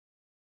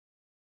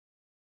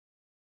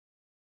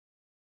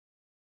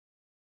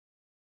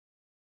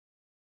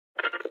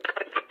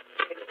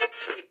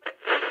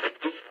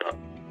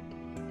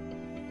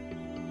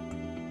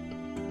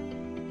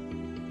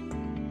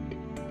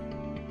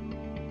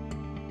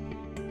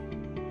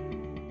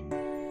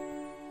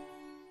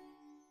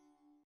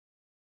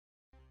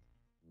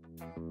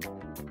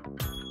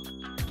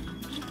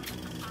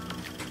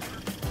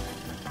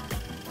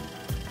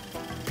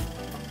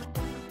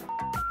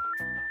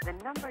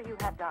The number you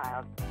have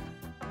dialed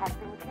has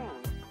been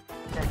changed.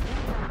 The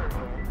new number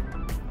is...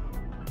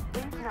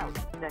 Please note,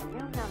 the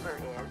new number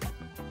is...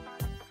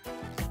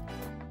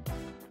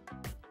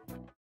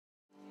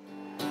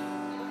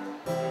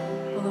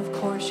 Well, of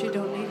course you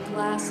don't need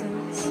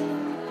glasses.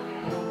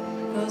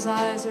 Those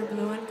eyes are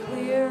blue and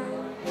clear,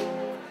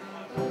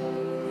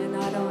 and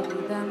I don't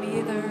need them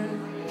either.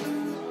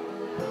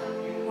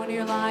 When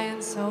you're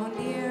lying so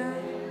near,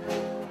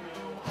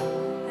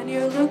 and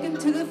you're looking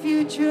to the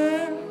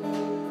future,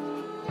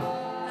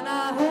 and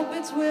I hope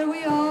it's where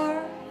we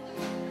are,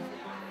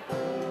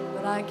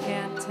 but I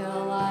can't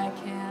tell, I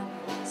can't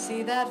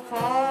see that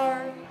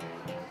far.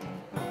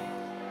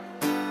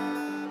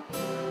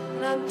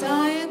 And I'm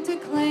dying to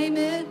claim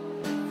it,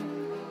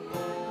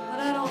 but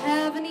I don't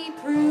have any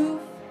proof.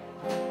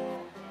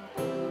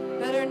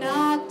 Better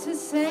not to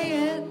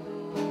say it,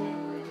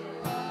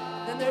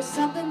 then there's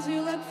something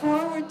to look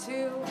forward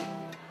to.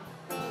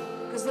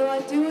 'Cause though I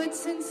do it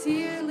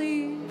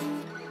sincerely,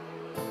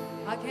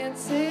 I can't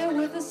say it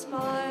with a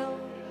smile.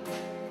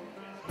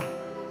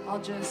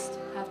 I'll just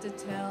have to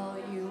tell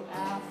you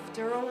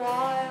after a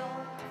while.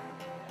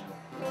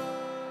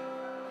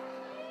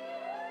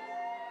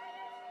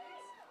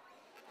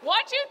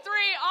 1, 2,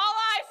 3, all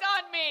eyes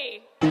on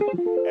me.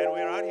 And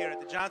we're out here at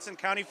the Johnson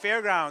County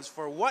Fairgrounds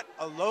for What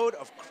a Load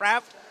of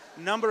Craft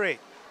number 8.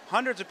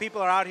 Hundreds of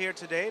people are out here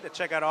today to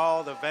check out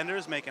all the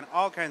vendors making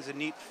all kinds of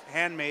neat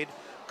handmade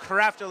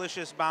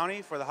craft-delicious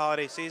bounty for the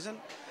holiday season.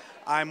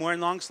 I'm wearing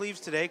long sleeves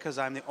today because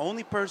I'm the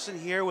only person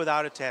here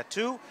without a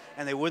tattoo,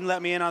 and they wouldn't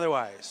let me in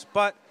otherwise.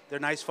 But they're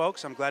nice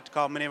folks. I'm glad to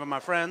call many of them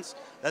my friends.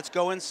 Let's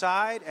go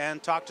inside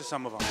and talk to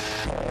some of them.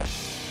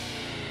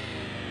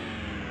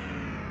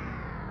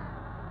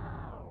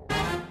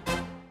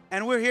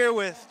 And we're here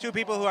with two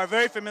people who are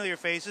very familiar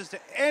faces to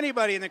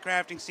anybody in the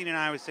crafting scene in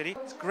Iowa City.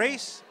 It's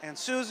Grace and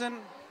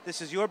Susan. This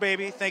is your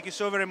baby. Thank you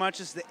so very much.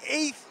 It's the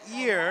 8th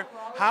year.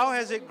 How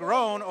has it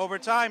grown over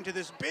time to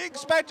this big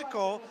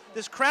spectacle,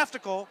 this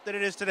crafticle that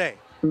it is today?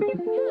 Yeah,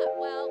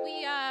 well,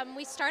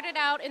 we started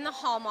out in the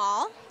Hall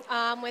Mall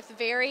with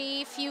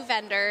very few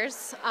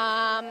vendors.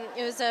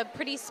 It was a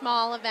pretty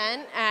small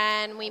event,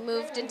 and we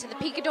moved into the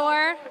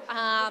Picador,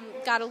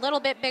 got a little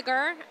bit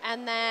bigger,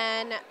 and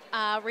then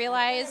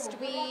realized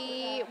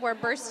we were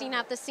bursting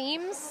at the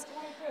seams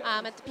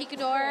at the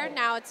Picador.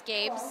 Now it's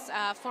Gabe's,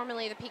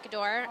 formerly the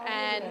Picador,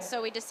 and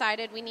so we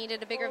decided we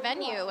needed a bigger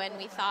venue, and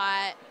we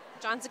thought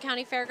Johnson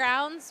County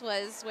Fairgrounds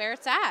was where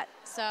it's at.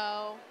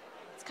 So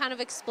it's kind of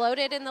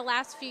exploded in the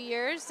last few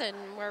years, and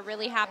we're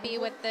really happy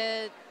with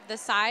the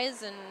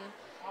size, and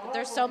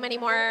there's so many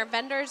more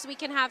vendors we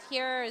can have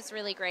here is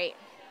really great.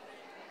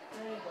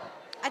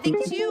 I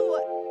think too,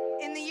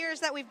 in the years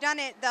that we've done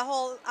it, the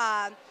whole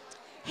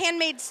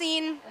handmade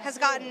scene has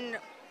gotten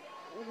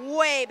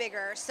way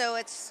bigger. So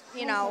it's,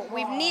 you know,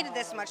 we've needed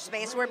this much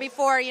space where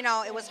before, you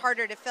know, it was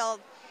harder to fill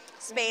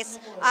space.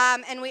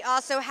 And we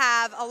also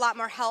have a lot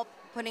more help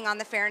putting on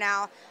the fair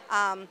now.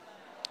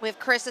 We have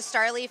Carissa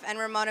Starleaf and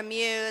Ramona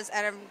Muse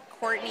and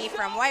Courtney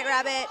from White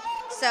Rabbit.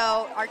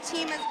 So our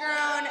team has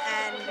grown,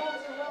 and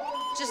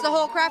just the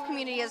whole craft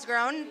community has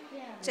grown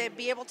to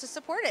be able to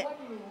support it.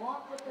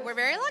 We're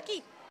very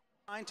lucky.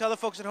 Tell the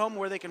folks at home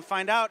where they can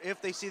find out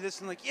if they see this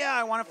and like, yeah,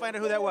 I want to find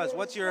out who that was.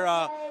 What's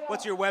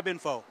your web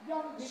info?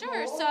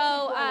 Sure.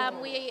 So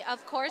we,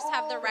 of course,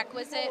 have the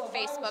requisite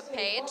Facebook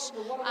page,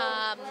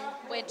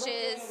 which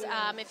is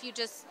if you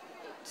just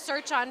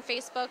search on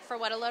Facebook for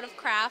What a Load of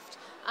Craft.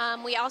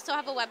 We also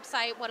have a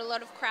website,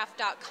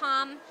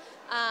 whataloadofcraft.com,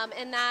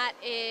 and that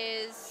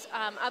is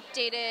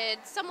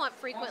updated somewhat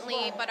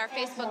frequently, but our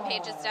Facebook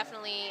page is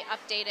definitely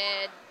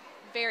updated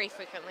very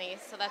frequently,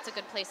 so that's a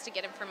good place to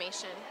get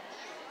information.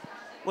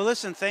 Well,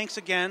 listen, thanks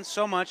again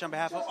so much on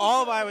behalf of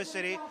all of Iowa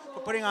City for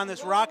putting on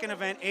this rockin'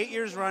 event, 8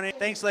 years running.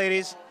 Thanks,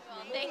 ladies.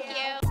 Thank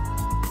you.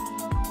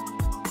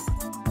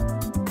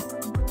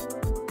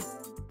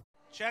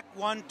 Check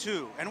 1,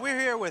 2. And we're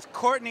here with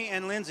Courtney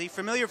and Lindsay,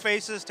 familiar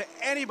faces to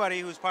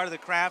anybody who's part of the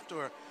craft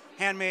or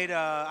handmade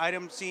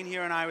item scene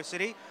here in Iowa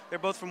City. They're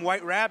both from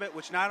White Rabbit,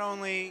 which not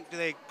only do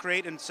they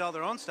create and sell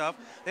their own stuff,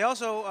 they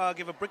also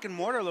give a brick and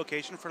mortar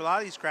location for a lot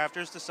of these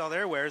crafters to sell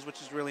their wares,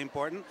 which is really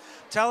important.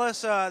 Tell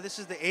us, this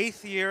is the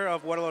 8th year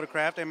of What a Load of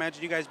Craft. I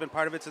imagine you guys have been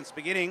part of it since the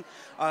beginning.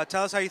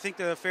 Tell us how you think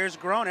the fair's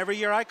grown. Every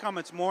year I come,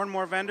 it's more and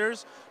more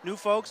vendors, new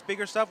folks,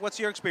 bigger stuff. What's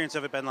your experience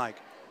of it been like?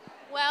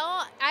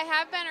 Well, I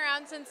have been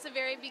around since the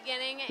very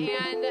beginning,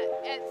 and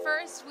at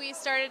first we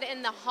started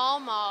in the Hall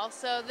Mall,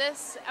 so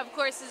this, of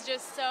course, is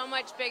just so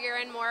much bigger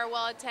and more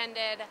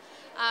well-attended.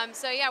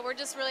 So yeah, we're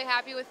just really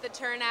happy with the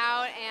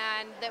turnout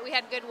and that we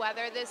had good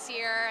weather this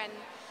year, and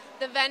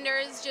the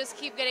vendors just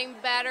keep getting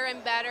better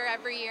and better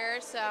every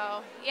year.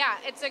 So yeah,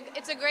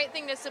 it's a great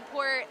thing to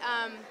support.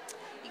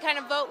 You kind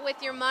of vote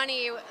with your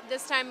money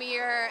this time of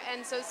year,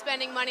 and so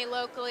spending money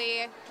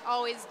locally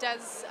always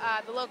does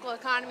the local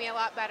economy a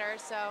lot better.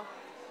 So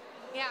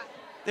yeah.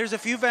 There's a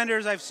few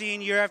vendors I've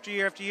seen year after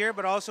year after year,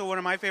 but also one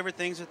of my favorite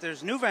things is that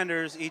there's new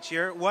vendors each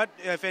year. What,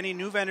 if any,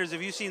 new vendors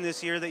have you seen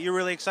this year that you're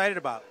really excited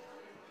about?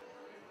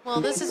 Well,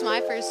 this is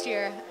my first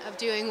year of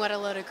doing What a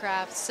Load of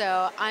Crafts,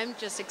 so I'm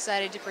just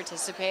excited to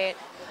participate.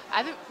 I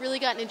haven't really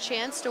gotten a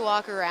chance to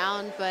walk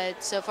around,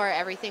 but so far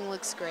everything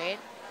looks great.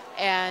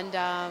 And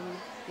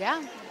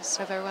yeah, just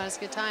hope everyone has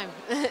a good time.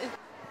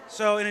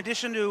 So in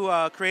addition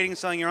to creating and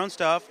selling your own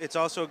stuff, it's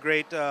also a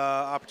great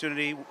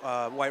opportunity,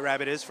 White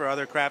Rabbit is, for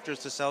other crafters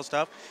to sell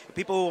stuff. If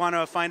people want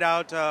to find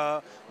out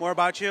more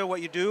about you,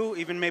 what you do,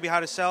 even maybe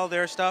how to sell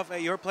their stuff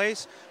at your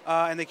place,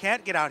 and they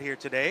can't get out here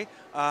today,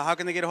 how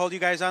can they get a hold of you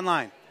guys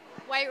online?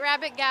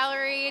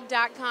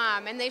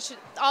 WhiteRabbitGallery.com, and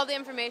all the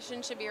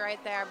information should be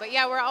right there. But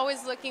yeah, we're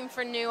always looking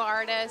for new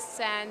artists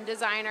and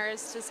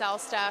designers to sell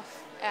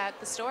stuff at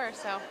the store,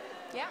 so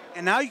yeah.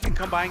 And now you can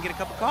come by and get a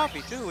cup of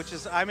coffee too, which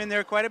is, I'm in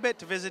there quite a bit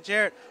to visit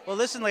Jarrett. Well,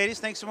 listen, ladies,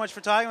 thanks so much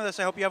for talking with us.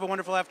 I hope you have a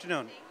wonderful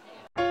afternoon.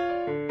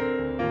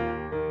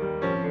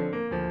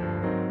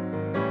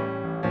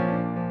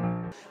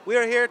 We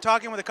are here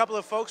talking with a couple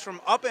of folks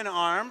from Up in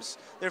Arms.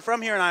 They're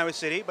from here in Iowa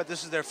City, but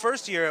this is their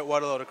first year at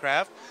What a Load of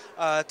Craft.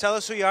 Tell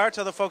us who you are.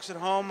 Tell the folks at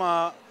home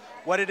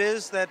what it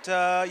is that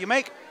you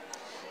make.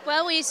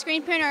 Well, we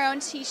screen print our own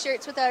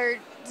T-shirts with our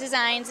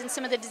designs, and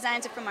some of the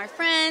designs are from our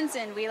friends,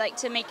 and we like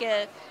to make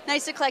a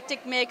nice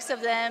eclectic mix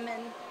of them,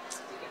 and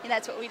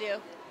that's what we do.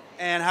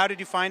 And how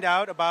did you find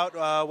out about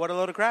What a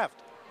Load of Craft?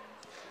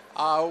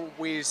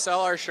 We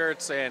sell our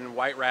shirts in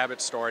White Rabbit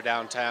store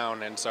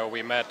downtown, and so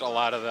we met a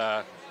lot of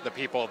the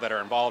people that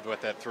are involved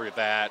with it through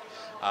that.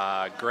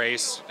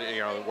 Grace,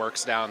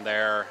 works down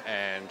there,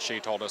 and she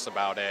told us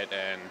about it,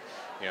 and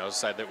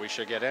said that we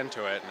should get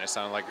into it, and it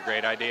sounded like a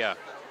great idea.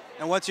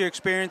 And what's your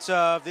experience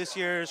of this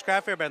year's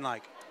craft fair been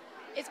like?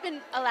 It's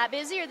been a lot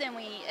busier than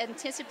we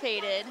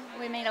anticipated.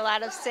 We made a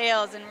lot of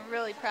sales, and we're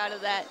really proud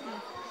of that. And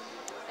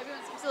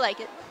everyone seems to like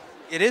it.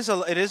 It is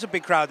a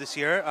big crowd this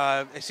year.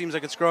 It seems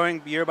like it's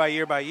growing year by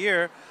year by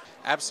year.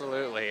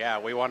 Absolutely, yeah.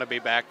 We want to be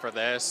back for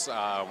this.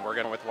 We're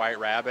going with White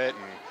Rabbit,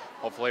 and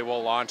hopefully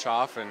we'll launch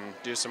off and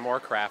do some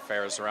more craft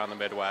fairs around the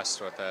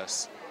Midwest with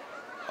this.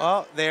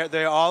 Well,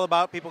 they're all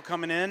about people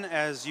coming in,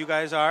 as you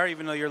guys are,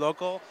 even though you're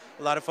local.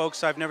 A lot of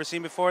folks I've never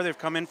seen before. They've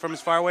come in from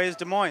as far away as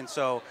Des Moines.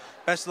 So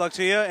best of luck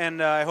to you,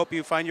 and I hope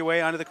you find your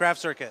way onto the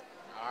craft circuit.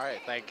 All right,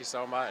 thank you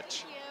so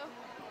much.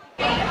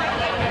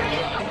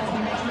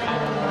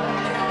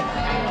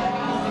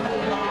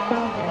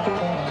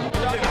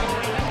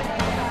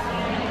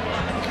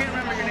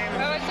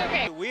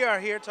 We are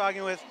here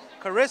talking with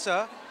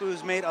Carissa,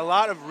 who's made a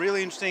lot of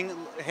really interesting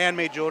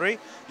handmade jewelry.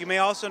 You may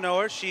also know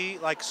her. She,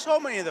 like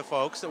so many of the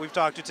folks that we've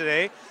talked to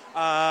today,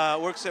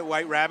 works at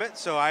White Rabbit,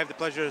 so I have the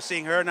pleasure of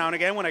seeing her now and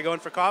again when I go in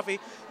for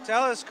coffee.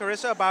 Tell us,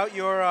 Carissa, about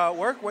your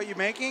work, what you're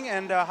making,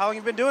 and how long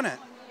you've been doing it.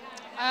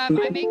 I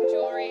make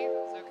jewelry.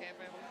 It's okay if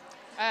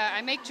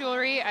I make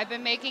jewelry. I've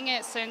been making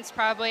it since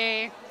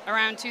probably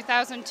around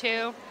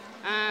 2002.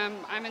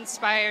 I'm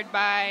inspired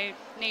by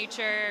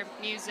nature,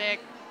 music,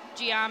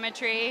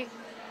 geometry,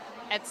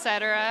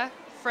 etc.,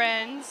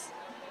 friends,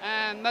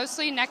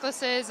 mostly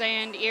necklaces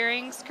and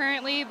earrings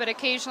currently, but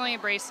occasionally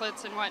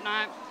bracelets and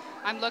whatnot.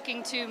 I'm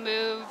looking to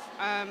move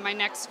my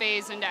next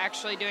phase into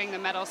actually doing the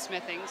metal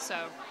smithing. So,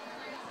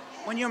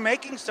 when you're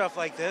making stuff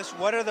like this,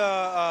 what are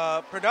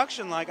the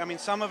production like? I mean,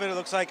 some of it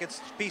looks like it's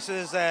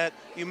pieces that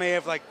you may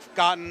have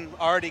gotten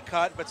already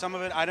cut, but some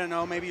of it, I don't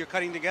know, maybe you're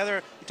cutting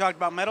together. You talked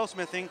about metal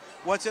smithing.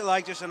 What's it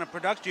like just in a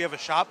production? Do you have a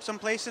shop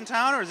someplace in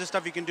town, or is this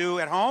stuff you can do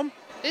at home?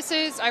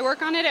 I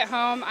work on it at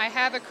home. I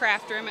have a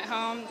craft room at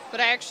home, but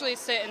I actually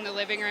sit in the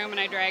living room and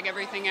I drag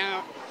everything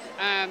out.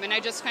 And I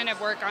just kind of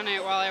work on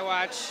it while I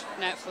watch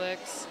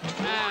Netflix.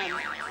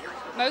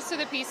 Most of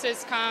the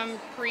pieces come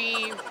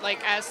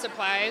as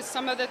supplies.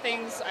 Some of the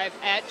things I've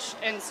etched,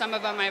 and some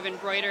of them I've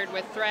embroidered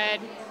with thread.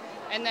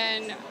 And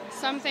then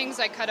some things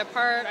I cut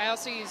apart. I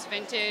also use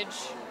vintage,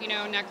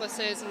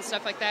 necklaces and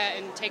stuff like that,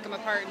 and take them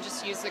apart and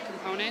just use the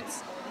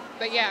components.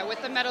 But yeah,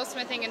 with the metal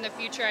smithing in the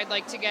future, I'd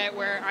like to get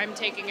where I'm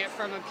taking it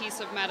from a piece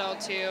of metal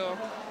to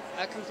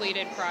a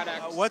completed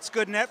product. What's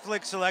good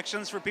Netflix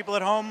selections for people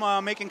at home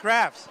making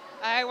crafts?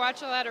 I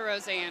watch a lot of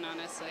Roseanne,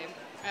 honestly.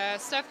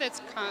 Stuff that's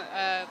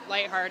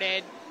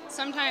lighthearted,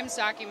 sometimes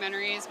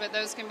documentaries, but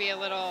those can be a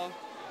little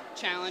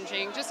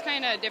challenging. Just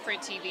kind of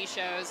different TV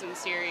shows and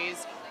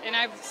series. And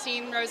I've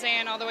seen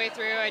Roseanne all the way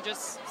through. I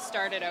just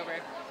started over.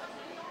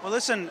 Well,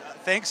 listen,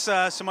 thanks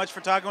so much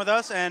for talking with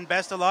us, and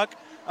best of luck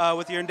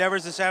with your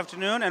endeavors this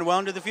afternoon, and well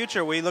into the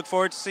future. We look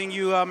forward to seeing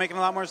you making a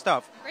lot more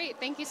stuff. Great,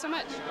 thank you so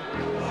much. You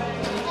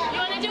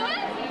want to do it?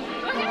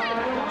 Okay.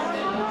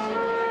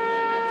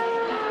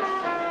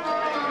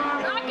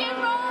 Rock and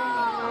roll.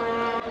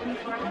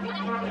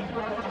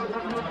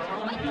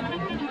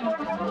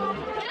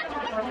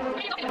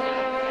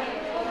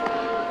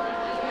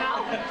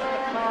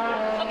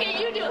 Okay,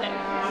 you do it.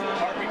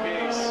 Barbie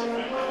base.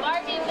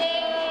 Barbie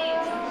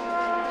base.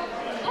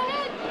 Go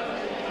ahead.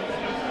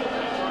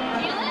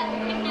 Feel it?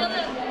 You feel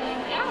it?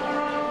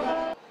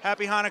 Yeah.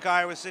 Happy Hanukkah,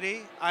 Iowa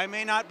City. I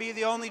may not be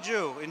the only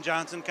Jew in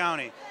Johnson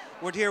County.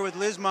 We're here with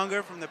Liz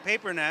Munger from the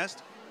Paper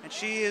Nest, and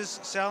she is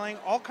selling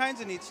all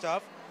kinds of neat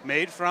stuff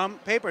made from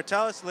paper.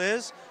 Tell us,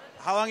 Liz,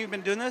 how long you've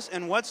been doing this,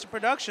 and what's the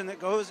production that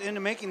goes into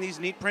making these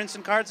neat prints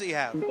and cards that you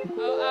have?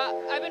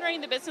 I've been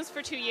running the business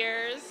for 2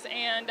 years,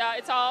 and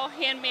it's all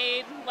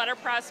handmade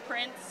letterpress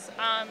prints.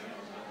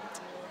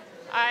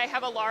 I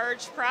have a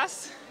large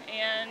press,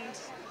 and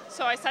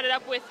so I set it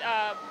up with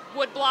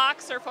wood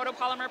blocks or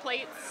photopolymer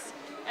plates,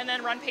 and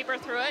then run paper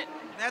through it.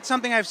 That's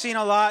something I've seen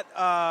a lot,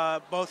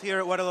 both here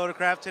at What a Load of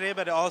Craft today,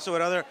 but also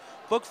at other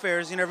book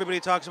fairs. You know, everybody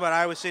talks about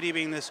Iowa City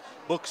being this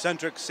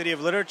book-centric city of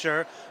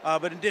literature,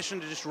 but in addition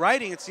to just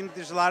writing, it seems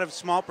there's a lot of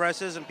small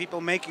presses and people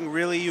making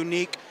really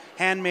unique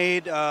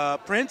handmade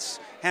prints,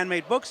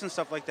 handmade books and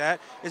stuff like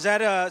that. Is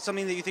that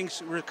something that you think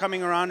is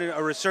coming around,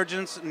 a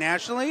resurgence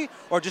nationally,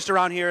 or just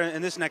around here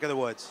in this neck of the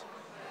woods?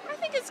 I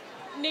think it's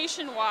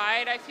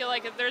nationwide. I feel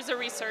like there's a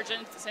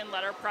resurgence in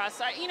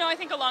letterpress. I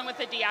think along with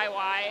the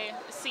DIY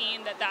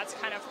scene, that's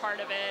kind of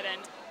part of it.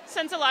 And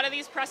since a lot of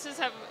these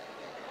presses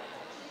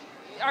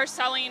are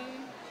selling,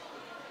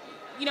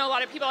 a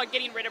lot of people are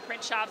getting rid of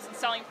print shops and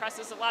selling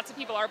presses. Lots of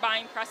people are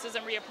buying presses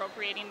and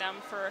reappropriating them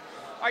for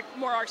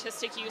more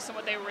artistic use than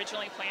what they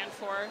originally planned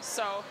for.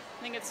 So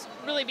I think it's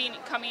really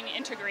becoming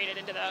integrated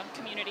into the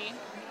community.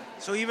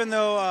 So even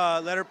though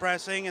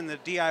letterpressing and the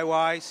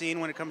DIY scene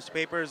when it comes to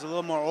paper is a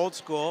little more old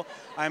school,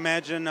 I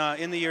imagine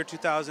in the year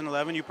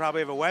 2011 you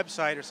probably have a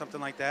website or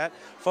something like that.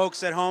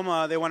 Folks at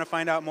home, they want to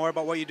find out more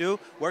about what you do.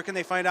 Where can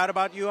they find out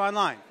about you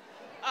online?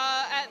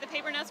 At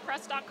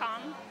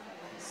thepapernestpress.com.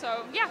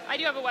 So yeah, I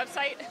do have a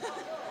website.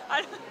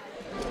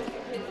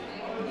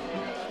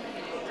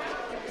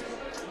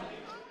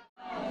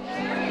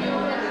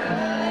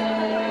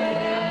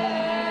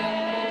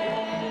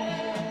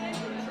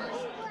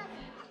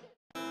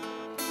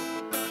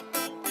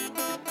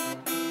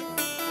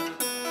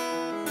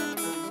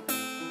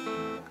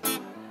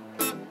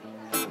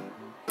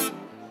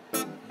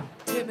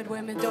 Timid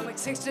women don't make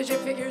 6-digit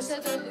figures.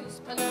 To the loose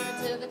pillar,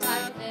 to the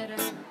tight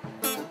hitter.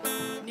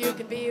 You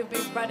can be a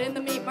beef right in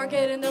the meat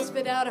market and they'll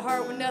spit out a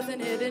heart with nothing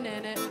hidden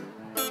in it.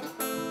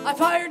 I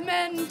fired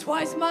men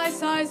twice my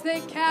size,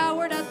 they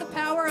cowered at the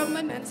power of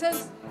my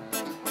menses.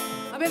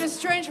 I've been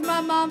estranged from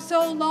my mom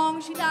so long,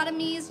 she thought of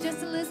me as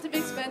just a list of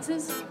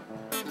expenses.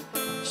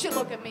 She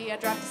look at me, I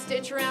dropped a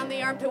stitch around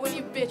the armpit when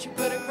you bitch, you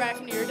put a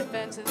crack in your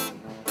defenses.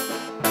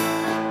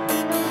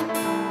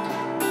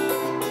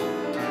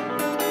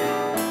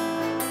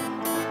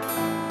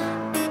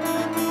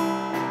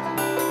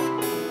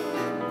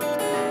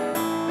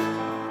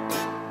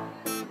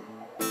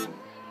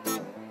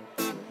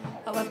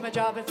 My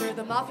job after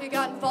the mafia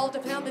got involved, I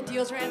found the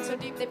deals ran so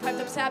deep they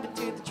piped up Sabbath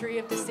to the tree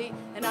of deceit.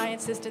 And I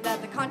insisted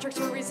that the contracts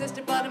were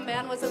resisted, but a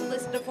man was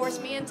enlisted to force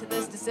me into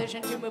this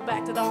decision to move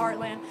back to the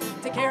heartland,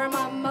 take care of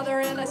my mother,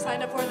 and I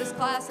signed up for this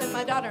class. And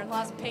my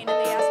daughter-in-law's a pain in the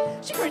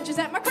ass. She cringes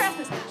at my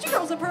crassness, she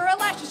curls up her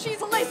eyelashes,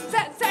 she's a lace and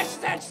satin sash, she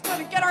said she's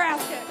gonna get her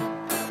ass kicked.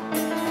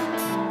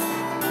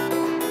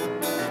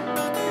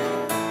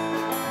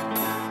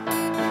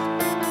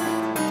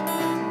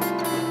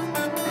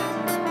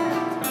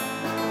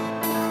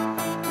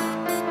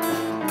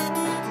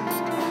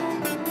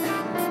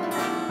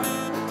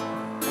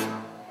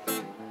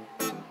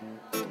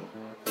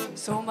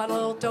 So my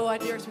little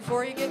doe-eyed dears,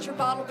 before you get your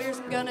bottle beers,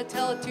 I'm gonna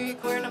tell it to you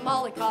queer, and I'm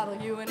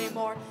mollycoddle you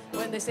anymore.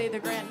 When they say they're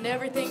granting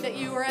everything that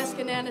you were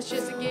asking, and it's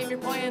just a game you're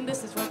playing,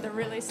 this is what they're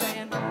really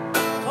saying.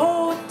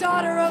 Oh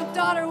daughter,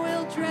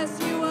 we'll dress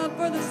you up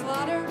for the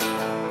slaughter.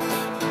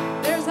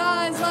 There's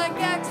eyes like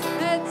axe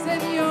heads,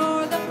 and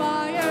you're the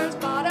fire's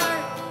spotter.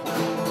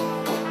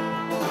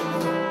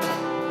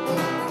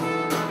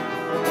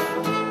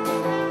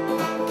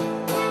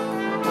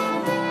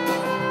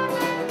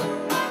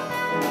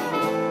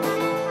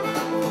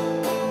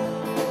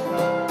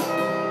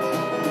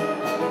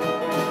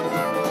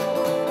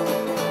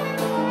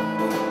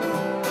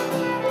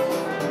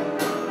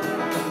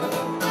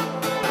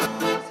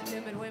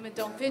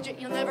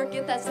 Fidget, you'll never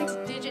get that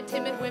 6-digit.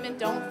 Timid women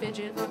don't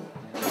fidget.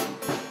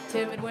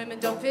 Timid women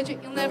don't fidget,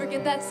 you'll never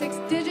get that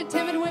 6-digit.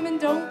 Timid women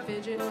don't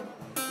fidget.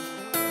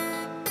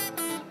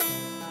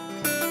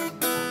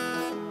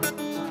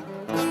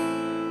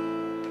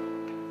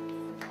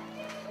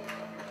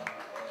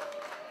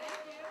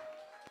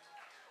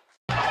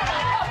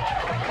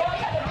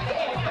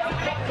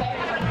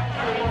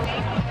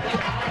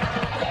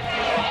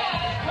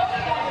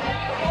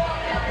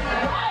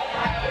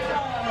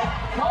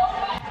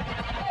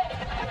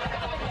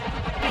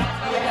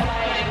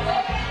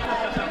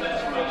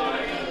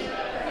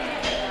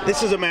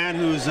 This is a man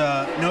who's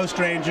no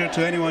stranger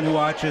to anyone who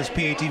watches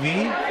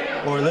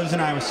PATV or lives in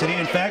Iowa City.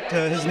 In fact,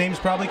 his name's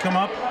probably come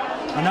up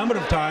a number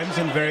of times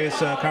in various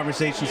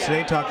conversations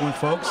today, talking with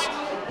folks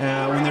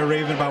when they're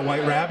raving about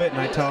White Rabbit, and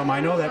I tell them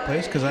I know that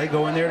place because I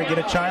go in there to get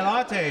a chai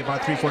latte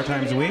about 3-4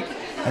 times a week.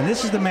 And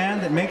this is the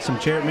man that makes them.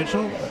 Jarrett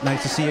Mitchell,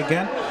 nice to see you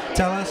again.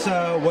 Tell us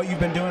what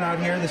you've been doing out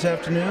here this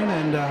afternoon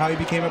and how you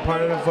became a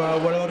part of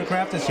What a Load of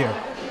Craft this year.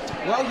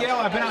 Well, Yale,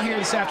 I've been out here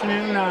this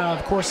afternoon,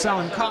 of course,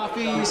 selling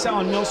coffee,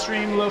 selling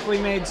Millstream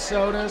locally made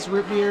sodas,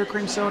 root beer,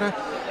 cream soda,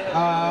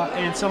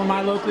 and selling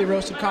my locally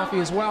roasted coffee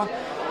as well.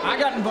 I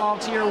got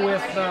involved here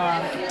with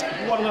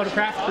What a Load of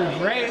Craft crew,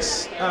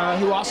 Grace,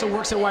 who also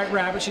works at White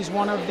Rabbit. She's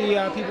one of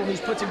the people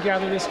who's put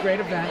together this great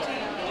event.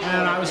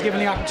 And I was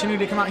given the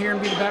opportunity to come out here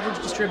and be the beverage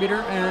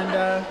distributor,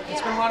 and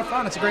it's been a lot of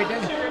fun. It's a great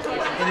day.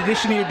 In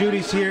addition to your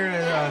duties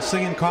here,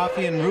 slinging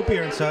coffee and root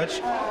beer and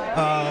such,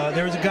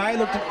 there was a guy who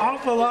looked an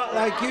awful lot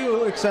like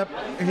you, except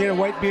he had a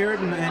white beard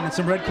and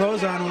some red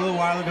clothes on a little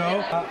while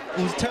ago.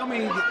 Tell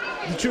me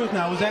the truth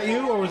now, was that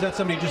you, or was that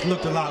somebody who just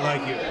looked a lot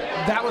like you?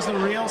 That was the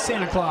real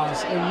Santa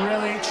Claus. It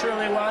really,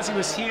 truly was. He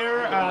was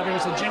here. There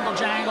was a jingle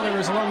jangle. There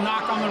was a little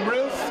knock on the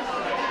roof.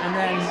 And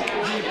then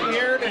he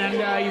appeared,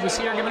 and he was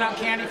here giving out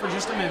candy for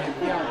just a minute.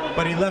 Yeah.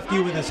 But he left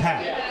you with his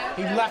hat.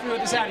 He left me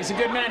with his hat. He's a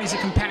good man. He's a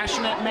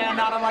compassionate man,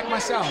 not unlike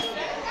myself.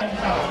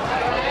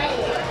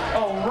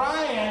 Oh,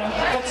 Ryan,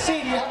 let's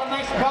see. Do you have a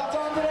nice belt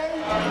on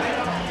today?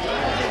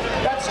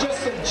 That's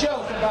just a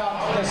joke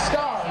about the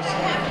stars.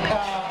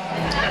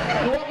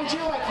 What would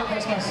you like for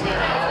Christmas?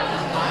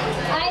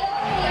 I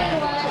only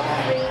want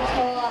free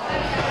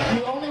toys.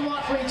 You only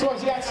want free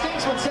toys. Yeah, it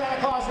stinks when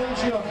Santa Claus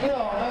leaves you a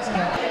bill, doesn't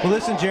it? Well,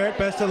 listen, Jarrett,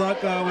 best of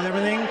luck with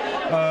everything.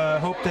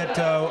 Hope that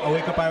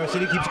Wake Up Iowa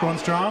City keeps going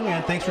strong,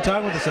 and thanks for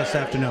talking with us this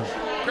afternoon.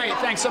 Great,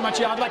 thanks so much.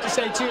 Yeah, I'd like to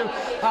say, too,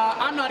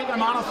 I'm not even a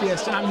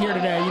monotheist, and I'm here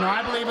today. You know,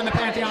 I believe in the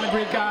pantheon of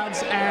Greek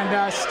gods,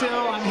 and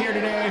still I'm here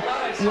today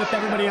with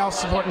everybody else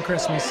supporting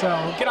Christmas.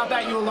 So get out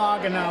that Yule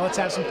log, and let's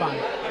have some fun.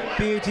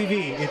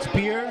 BATV, it's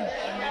beer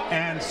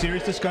and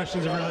serious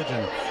discussions of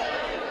religion.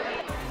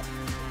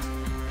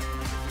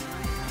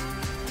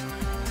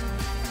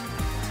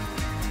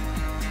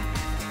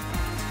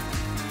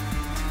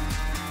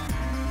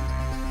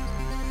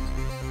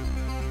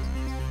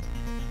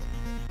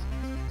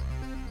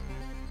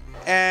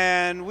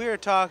 And we are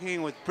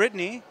talking with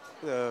Brittany,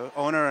 the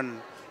owner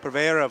and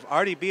purveyor of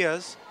Artie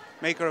Bias,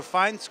 maker of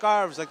fine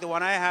scarves like the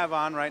one I have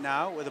on right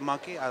now with a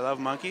monkey. I love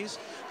monkeys.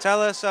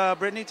 Tell us,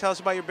 Brittany, tell us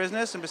about your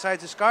business. And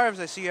besides the scarves,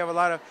 I see you have a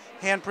lot of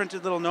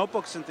hand-printed little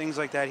notebooks and things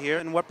like that here.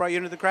 And what brought you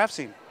into the craft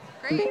scene?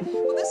 Great.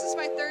 Well, this is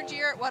my third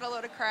year at What a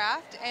Load of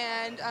Craft,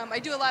 and I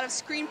do a lot of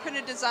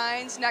screen-printed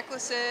designs,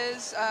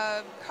 necklaces,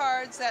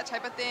 cards, that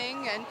type of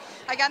thing. And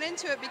I got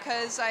into it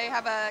because I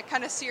have a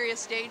kind of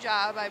serious day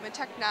job. I'm a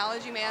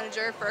technology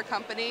manager for a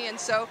company, and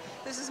so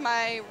this is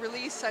my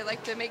release. I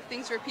like to make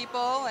things for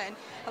people, and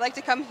I like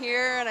to come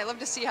here, and I love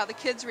to see how the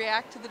kids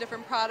react to the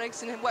different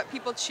products and what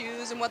people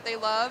choose and what they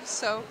love.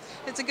 So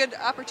it's a good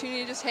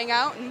opportunity to just hang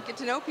out and get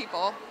to know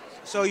people.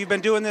 So you've been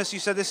doing this, you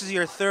said this is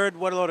your third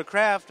What a Load of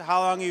Craft.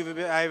 How long have you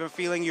been? I have a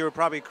feeling you were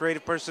probably a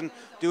creative person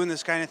doing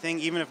this kind of thing,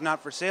 even if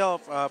not for sale,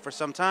 for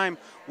some time.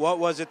 What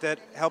was it that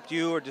helped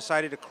you or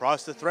decided to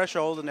cross the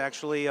threshold and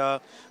actually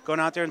going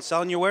out there and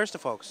selling your wares to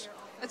folks?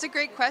 That's a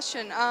great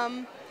question.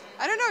 I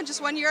don't know, just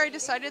one year I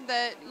decided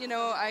that, you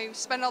know, I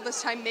spend all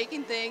this time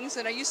making things,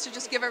 and I used to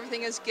just give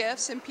everything as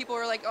gifts, and people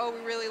were like, oh,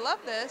 we really love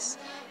this.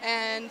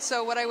 And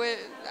so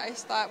I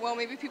thought, well,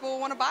 maybe people will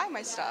want to buy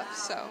my stuff,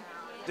 so.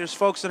 There's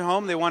folks at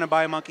home, they want to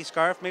buy a monkey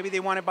scarf. Maybe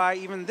they want to buy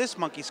even this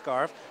monkey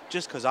scarf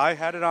just because I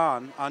had it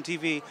on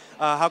TV.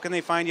 How can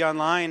they find you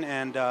online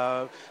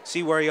and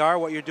see where you are,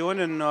 what you're doing,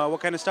 and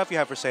what kind of stuff you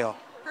have for sale?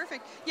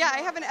 Perfect. Yeah, I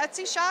have an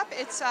Etsy shop.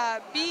 It's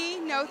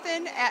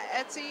bnothan at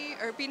Etsy,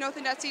 or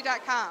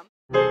bnothanetsy.com.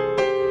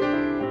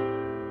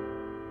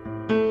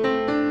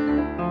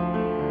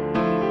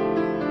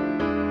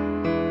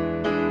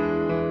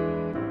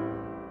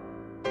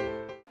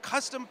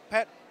 Custom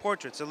Pet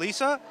Portraits.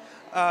 Elisa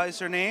is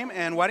her name,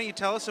 and why don't you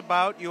tell us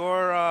about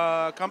your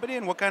company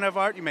and what kind of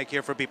art you make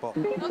here for people?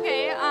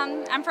 Okay,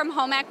 I'm from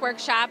Home Ec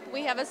Workshop.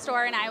 We have a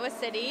store in Iowa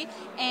City,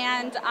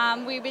 and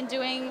we've been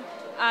doing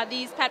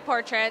these pet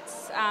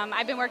portraits.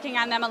 I've been working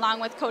on them along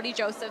with Cody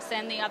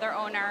Josephson, the other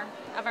owner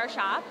of our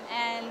shop,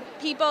 and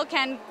people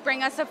can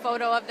bring us a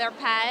photo of their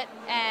pet,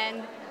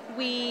 and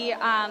we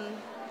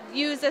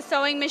use a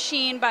sewing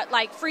machine, but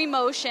like free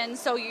motion,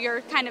 so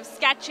you're kind of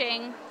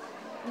sketching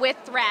with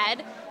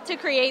thread to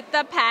create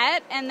the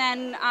pet, and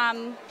then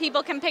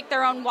people can pick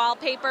their own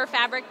wallpaper,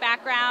 fabric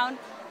background,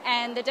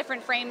 and the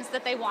different frames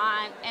that they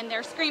want, and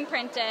they're screen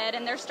printed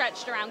and they're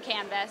stretched around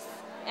canvas,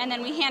 and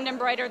then we hand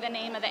embroider the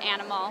name of the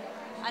animal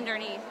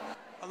underneath.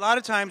 A lot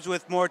of times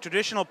with more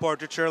traditional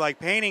portraiture like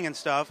painting and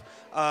stuff,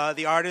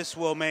 the artist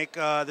will make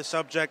the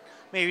subject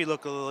maybe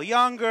look a little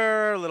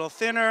younger, a little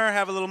thinner,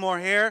 have a little more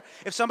hair.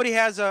 If somebody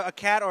has a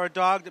cat or a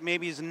dog that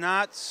maybe is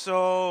not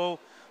so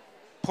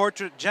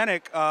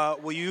portraitgenic,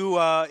 will you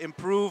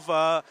improve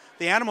the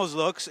animal's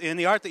looks in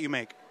the art that you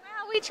make?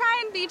 Well, we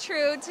try and be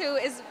true to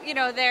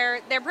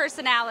their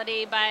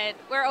personality, but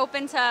we're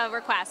open to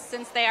requests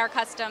since they are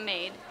custom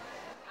made.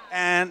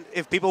 And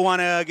if people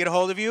want to get a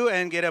hold of you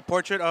and get a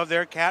portrait of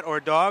their cat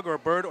or dog or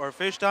bird or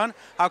fish done,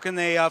 how can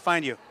they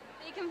find you?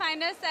 They can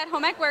find us at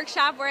Home Ec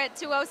Workshop. We're at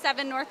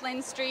 207 North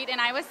Lynn Street in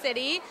Iowa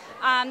City.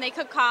 They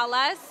could call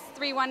us,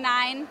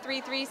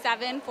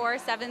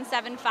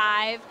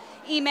 319-337-4775.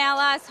 Email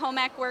us,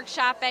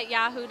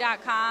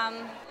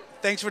 homeecworkshop@yahoo.com.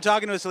 Thanks for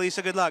talking to us,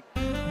 Elisa. Good luck.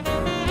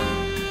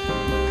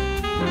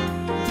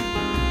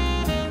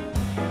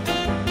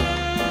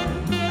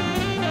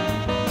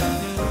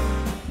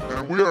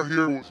 we are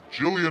here with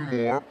Jillian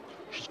Moore.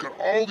 She's got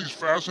all these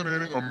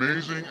fascinating,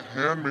 amazing,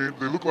 handmade,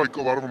 they look like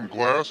a lot of them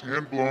glass,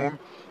 hand-blown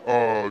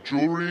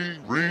jewelry,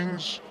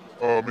 rings,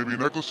 maybe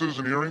necklaces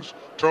and earrings.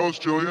 Tell us,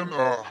 Jillian,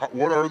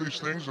 what are these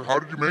things and how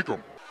did you make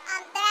them?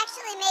 They're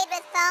actually made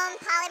with foam,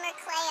 polymer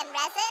clay, and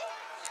resin.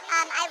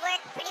 I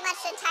work pretty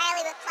much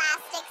entirely with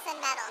plastics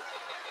and metal.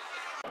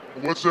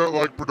 What's that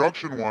like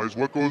production-wise?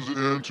 What goes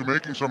into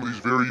making some of these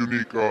very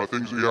unique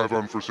things that you have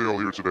on for sale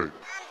here today?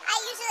 I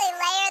usually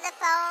layer the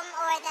foam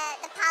or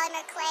the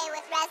polymer clay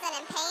with resin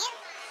and paint.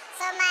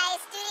 So my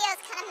studio is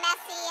kind of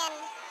messy and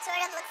sort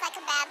of looks like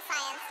a bad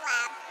science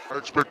lab. I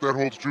expect that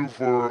holds true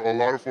for a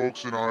lot of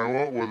folks in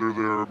Iowa, whether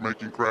they're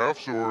making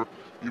crafts or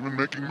even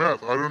making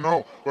meth. I don't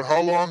know. But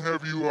how long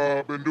have you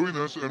been doing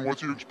this, and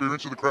what's your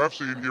experience of the craft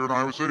scene here in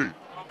Iowa City?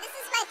 This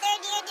is my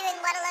third year doing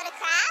What a Load of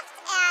Craft,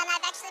 and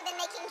I've actually been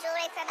making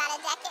jewelry for about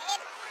a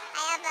decade.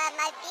 I have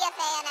my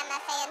BFA and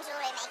MFA in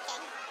jewelry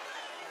making.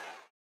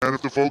 And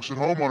if the folks at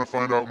home want to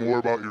find out more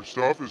about your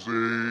stuff, is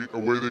there a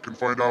way they can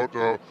find out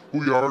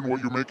who you are and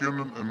what you're making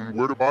and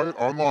where to buy it?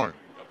 Online.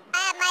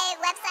 My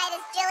website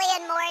is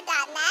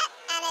jillianmoore.net,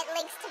 and it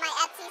links to my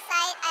Etsy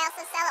site. I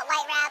also sell at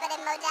White Rabbit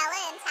in Modella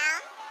in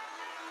town.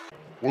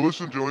 Well,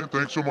 listen, Jillian,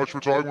 thanks so much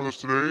for talking with us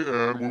today,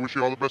 and we wish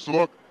you all the best of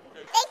luck.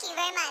 Thank you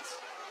very much.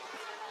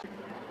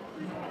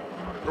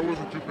 That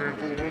wasn't too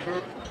painful, was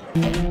it?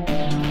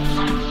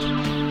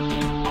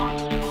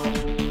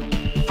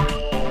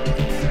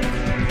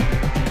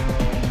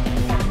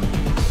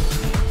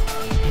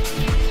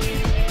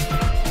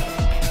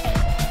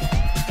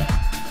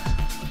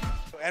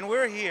 And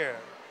we're here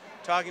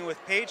talking with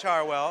Paige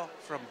Harwell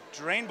from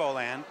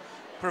Drainbowland,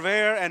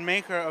 purveyor and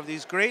maker of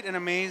these great and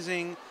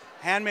amazing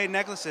handmade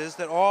necklaces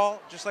that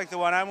all, just like the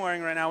one I'm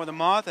wearing right now with a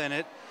moth in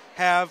it,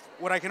 have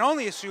what I can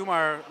only assume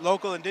are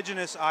local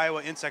indigenous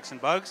Iowa insects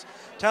and bugs.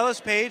 Tell us,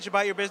 Paige,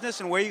 about your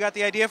business and where you got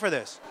the idea for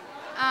this.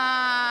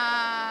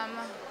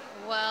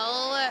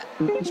 Well,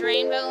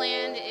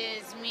 Drainbowland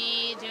is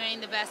me doing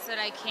the best that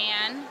I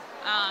can,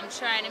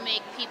 trying to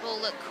make people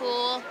look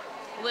cool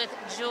with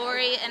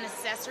jewelry and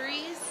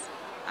accessories.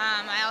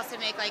 I also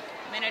make like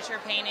miniature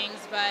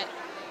paintings, but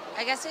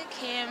I guess it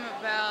came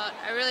about,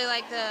 I really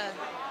like the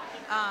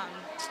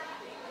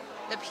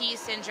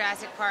piece in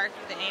Jurassic Park,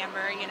 the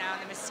amber, you know,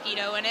 the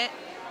mosquito in it,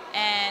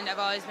 and I've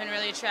always been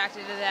really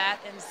attracted to that,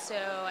 and so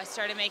I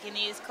started making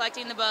these,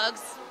 collecting the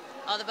bugs.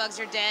 All the bugs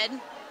are dead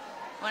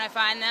when I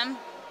find them.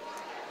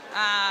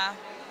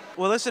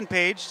 Well, listen,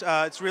 Paige,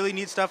 it's really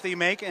neat stuff that you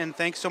make, and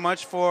thanks so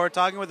much for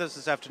talking with us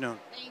this afternoon.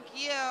 Thank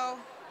you.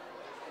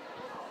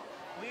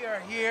 We are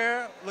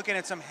here looking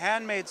at some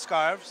handmade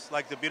scarves,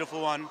 like the beautiful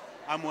one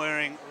I'm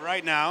wearing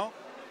right now,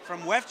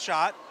 from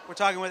Weftshot. We're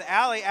talking with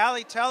Allie.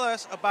 Allie, tell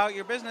us about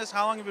your business,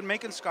 how long you've been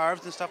making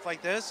scarves and stuff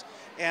like this,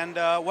 and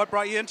what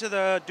brought you into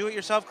the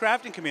do-it-yourself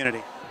crafting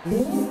community.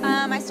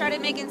 I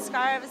started making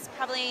scarves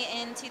probably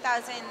in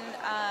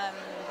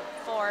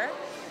 2004.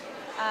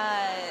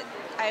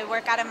 I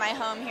work out of my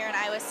home here in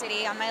Iowa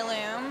City on my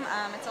loom.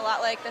 It's a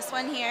lot like this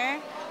one here.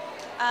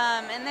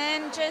 And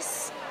then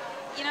just,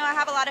 you know, I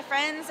have a lot of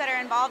friends that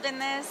are involved in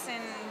this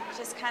and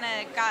just kind of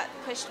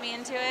pushed me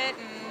into it,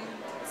 and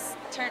it's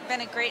been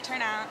a great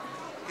turnout.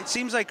 It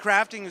seems like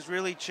crafting has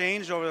really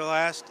changed over the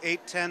last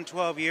 8, 10,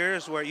 12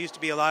 years, where it used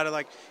to be a lot of,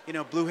 like, you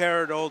know,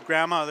 blue-haired old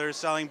grandmothers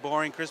selling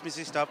boring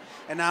Christmassy stuff,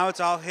 and now it's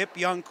all hip,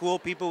 young, cool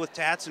people with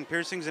tats and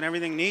piercings and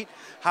everything neat.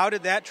 How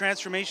did that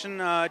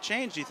transformation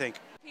change, do you think?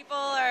 People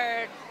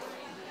are,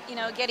 you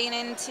know, getting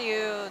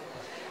into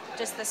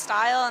just the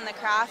style and the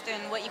craft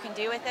and what you can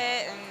do with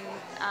it, and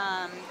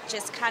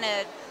just kind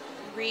of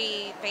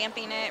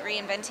revamping it,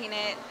 reinventing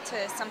it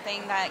to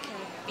something that can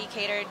be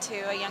catered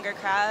to a younger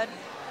crowd.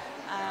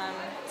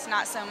 It's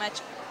not so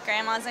much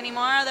grandmas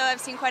anymore, although I've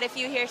seen quite a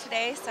few here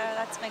today, so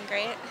that's been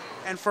great.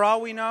 And for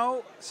all we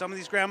know, some of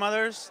these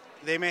grandmothers,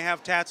 they may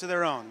have tats of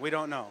their own. We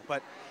don't know.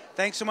 But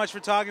thanks so much for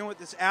talking with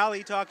this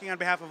Allie, talking on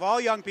behalf of all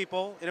young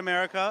people in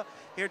America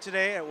here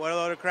today at What a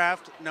Load of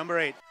Craft, number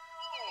 8.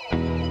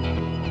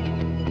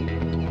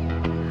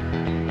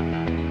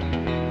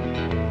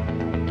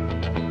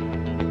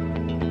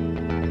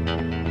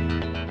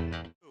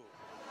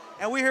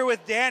 And we're here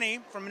with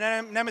Danny from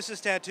Nemesis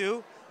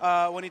Tattoo.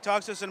 When he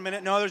talks to us in a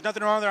minute, no, there's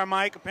nothing wrong with our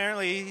mic.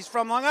 Apparently, he's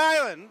from Long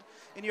Island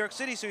in New York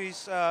City, so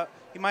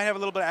he might have a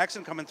little bit of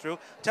accent coming through.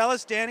 Tell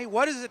us, Danny,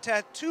 what is a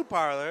tattoo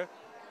parlor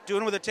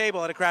doing with a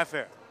table at a craft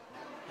fair?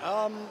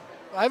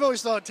 I've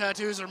always thought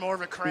tattoos are more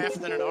of a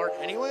craft than an art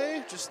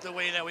anyway, just the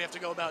way that we have to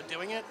go about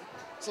doing it.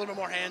 It's a little bit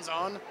more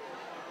hands-on.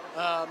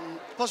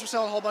 Plus, we're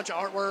selling a whole bunch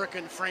of artwork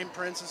and frame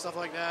prints and stuff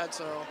like that,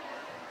 so,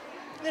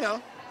 you know,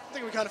 I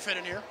think we kind of fit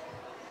in here.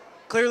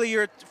 Clearly,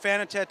 you're a fan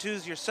of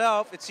tattoos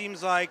yourself. It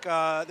seems like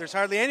there's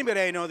hardly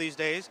anybody I know these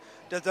days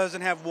that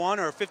doesn't have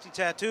 1 or 50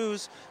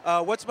 tattoos.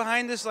 What's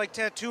behind this, like,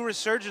 tattoo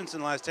resurgence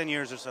in the last 10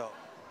 years or so?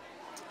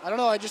 I don't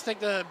know. I just think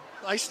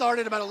I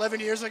started about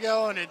 11 years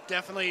ago, and it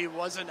definitely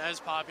wasn't as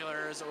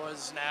popular as it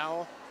was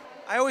now.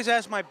 I always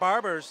ask my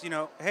barbers, you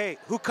know, hey,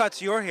 who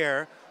cuts your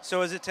hair?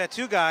 So as a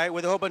tattoo guy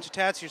with a whole bunch of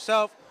tats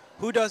yourself,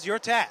 who does your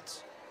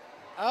tats?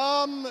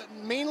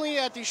 Mainly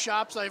at the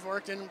shops I've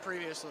worked in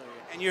previously.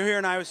 And you're here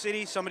in Iowa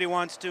City. Somebody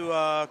wants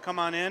to come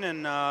on in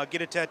and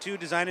get a tattoo,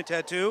 design a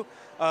tattoo.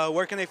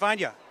 Where can they find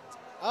you?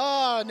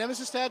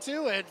 Nemesis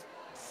Tattoo at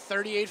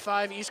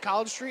 385 East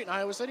College Street in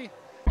Iowa City.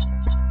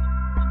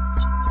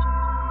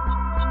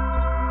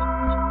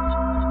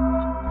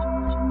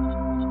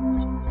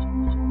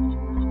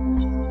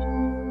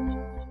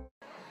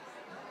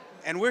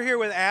 And we're here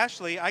with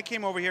Ashley. I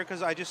came over here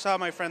because I just saw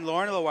my friend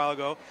Lauren a little while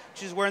ago.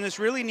 She's wearing this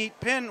really neat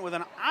pin with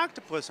an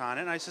octopus on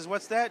it. And I says,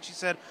 what's that? She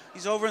said,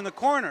 he's over in the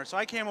corner. So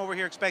I came over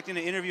here expecting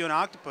to interview an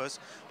octopus,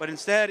 but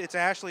instead it's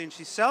Ashley, and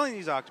she's selling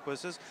these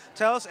octopuses.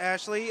 Tell us,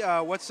 Ashley,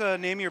 what's the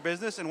name of your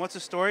business, and what's the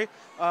story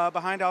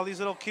behind all these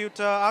little cute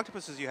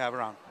octopuses you have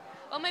around?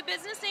 Well, my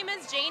business name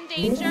is Jane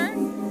Danger.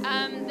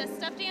 The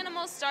stuffed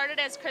animals started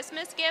as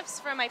Christmas gifts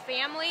for my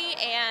family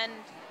and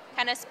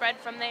kind of spread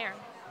from there.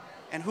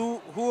 And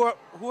who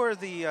are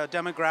the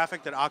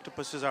demographic that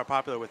octopuses are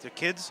popular with? Do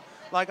kids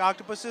like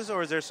octopuses,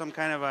 or is there some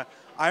kind of a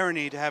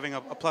irony to having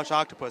a plush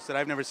octopus that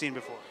I've never seen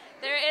before?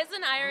 There is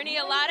an irony.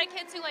 A lot of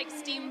kids who like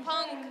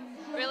steampunk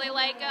really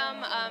like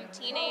them,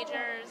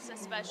 teenagers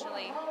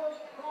especially.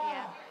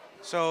 Yeah.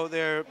 So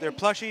they're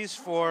plushies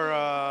for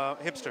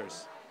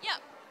hipsters.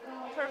 Yep.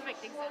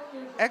 Perfect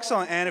example.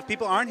 Excellent. And if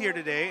people aren't here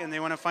today and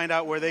they want to find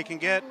out where they can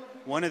get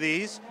one of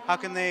these, how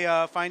can they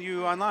find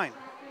you online?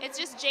 It's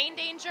just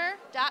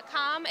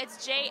janedanger.com.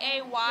 It's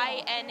JAYNE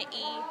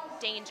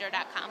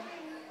danger.com.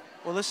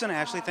 Well, listen,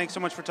 Ashley, thanks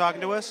so much for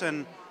talking to us,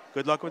 and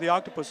good luck with the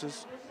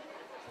octopuses.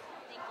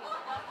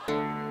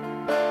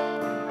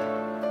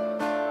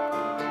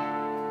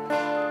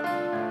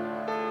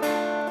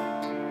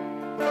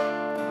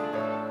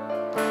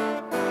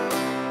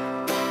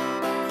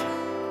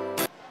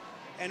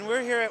 And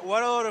we're here at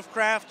What a Load of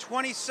Craft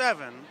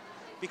 27,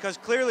 because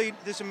clearly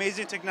this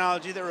amazing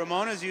technology that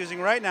Ramona is using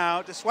right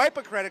now to swipe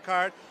a credit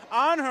card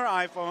on her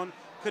iPhone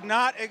could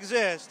not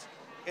exist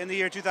in the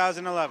year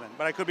 2011,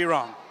 but I could be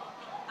wrong.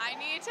 I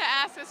need to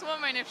ask this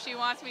woman if she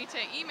wants me to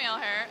email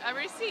her a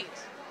receipt.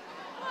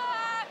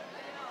 What?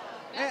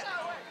 That's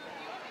how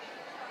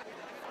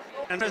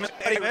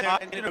it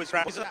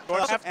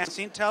works.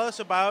 And tell us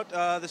about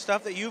the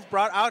stuff that you've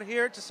brought out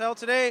here to sell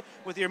today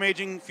with your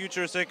amazing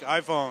futuristic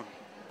iPhone.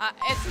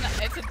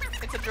 It's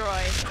a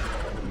droid.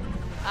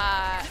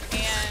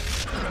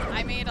 And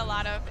I made a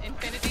lot of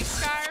infinity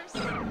scarves,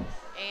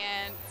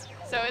 and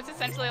so it's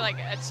essentially like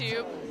a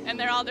tube, and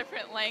they're all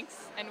different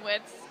lengths and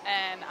widths,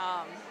 and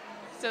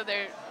so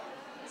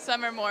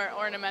some are more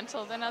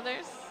ornamental than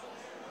others,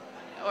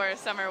 or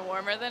some are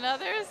warmer than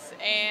others,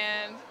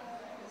 and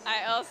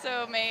I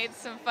also made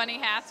some funny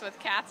hats with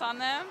cats on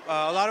them.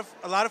 A lot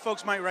of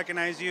folks might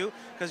recognize you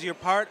because you're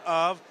part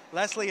of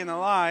Leslie and the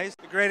Lies,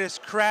 the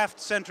greatest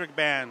craft-centric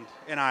band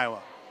in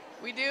Iowa.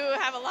 We do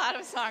have a lot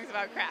of songs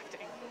about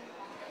crafting.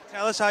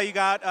 Tell us how you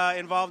got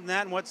involved in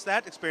that, and what's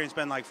that experience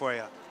been like for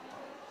you?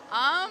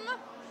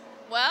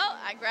 Well,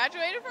 I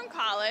graduated from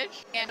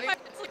college, and then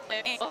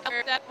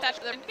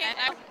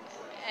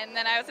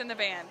I was in the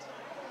band.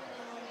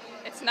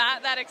 It's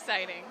not that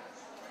exciting.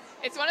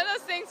 It's one of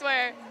those things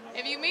where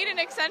if you meet an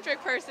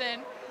eccentric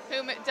person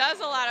who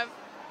does a lot of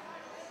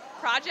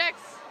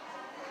projects,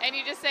 and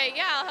you just say,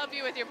 yeah, I'll help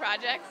you with your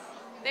projects,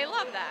 they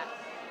love that.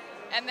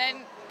 And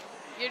then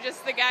you're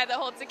just the guy that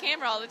holds the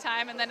camera all the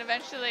time, and then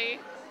eventually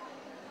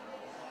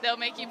they'll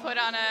make you put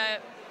on a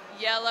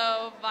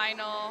yellow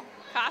vinyl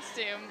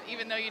costume,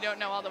 even though you don't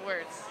know all the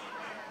words.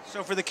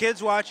 So for the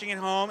kids watching at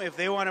home, if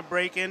they want to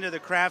break into the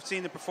craft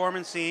scene, the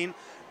performance scene,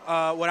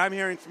 what I'm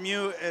hearing from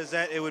you is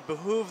that it would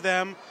behoove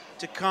them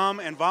to come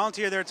and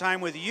volunteer their time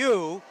with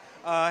you,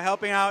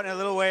 helping out in a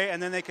little way,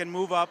 and then they can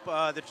move up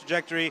the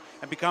trajectory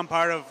and become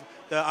part of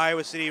the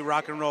Iowa City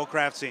rock and roll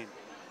craft scene.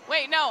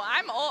 Wait, no,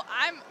 I'm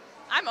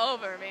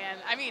over, man.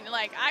 I mean,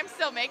 like, I'm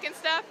still making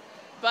stuff,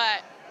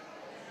 but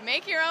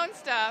make your own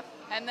stuff,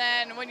 and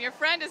then when your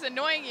friend is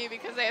annoying you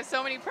because they have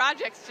so many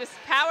projects, just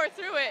power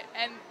through it,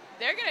 and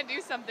they're going to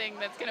do something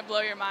that's going to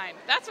blow your mind.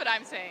 That's what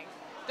I'm saying.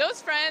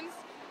 Those friends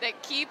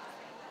that keep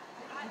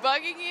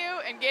bugging you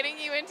and getting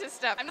you into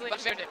stuff, and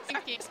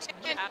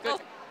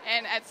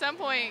at some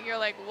point you're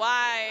like,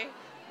 why?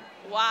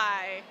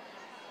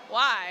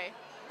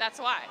 That's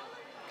why.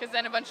 Because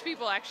then a bunch of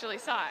people actually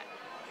saw it.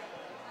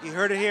 You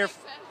heard it here.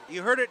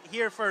 You heard it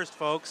here first,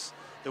 folks.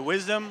 The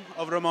wisdom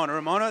of Ramona.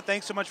 Ramona,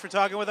 thanks so much for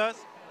talking with us.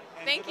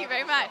 Thank you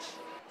very much.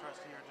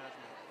 Trust in your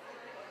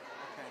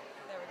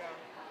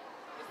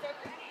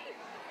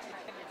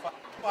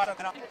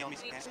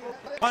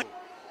judgment.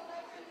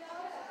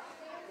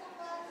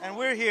 And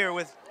we're here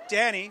with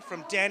Danny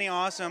from Danny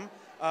Awesome.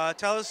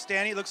 Tell us,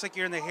 Danny, it looks like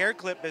you're in the hair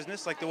clip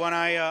business, like the one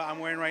I'm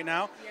wearing right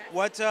now. Yes.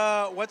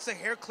 What's the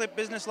hair clip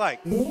business like?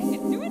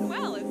 It's doing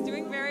well. It's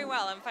doing very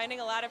well. I'm finding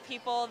a lot of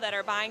people that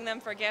are buying them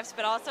for gifts,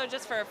 but also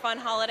just for fun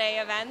holiday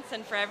events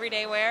and for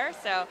everyday wear,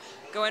 so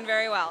going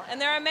very well. And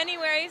there are many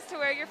ways to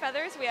wear your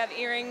feathers. We have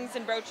earrings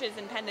and brooches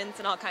and pendants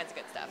and all kinds of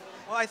good stuff.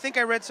 Well, I think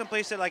I read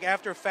someplace that like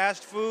after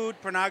fast food,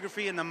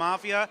 pornography, and the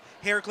mafia,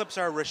 hair clips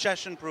are a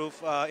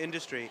recession-proof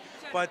industry.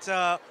 But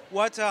how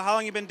long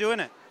have you been doing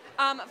it?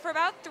 For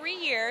about 3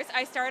 years,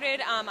 I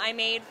started, I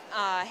made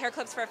hair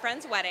clips for a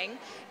friend's wedding,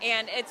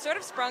 and it sort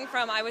of sprung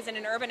from, I was in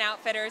an Urban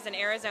Outfitters in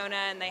Arizona,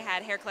 and they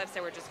had hair clips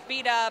that were just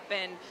beat up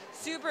and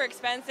super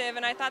expensive,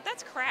 and I thought,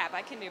 that's crap,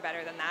 I can do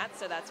better than that,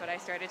 so that's what I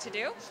started to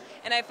do.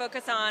 And I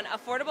focus on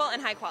affordable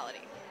and high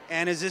quality.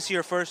 And is this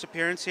your first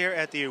appearance here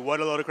at the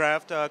What a Load of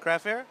Craft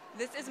craft fair?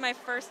 This is my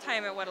first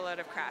time at What a Load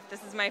of Craft.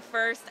 This is my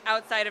first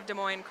outside of Des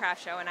Moines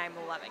craft show, and I'm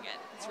loving it.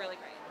 It's really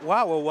great.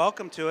 Wow, well,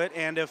 welcome to it.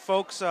 And if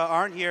folks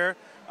aren't here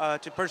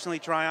to personally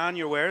try on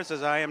your wares,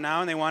 as I am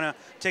now, and they want to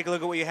take a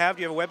look at what you have,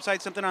 do you have a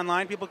website, something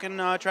online people can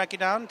track you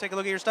down and take a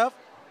look at your stuff?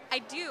 I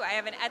do. I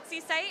have an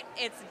Etsy site.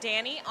 It's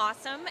Dani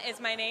Awesome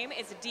is my name.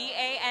 It's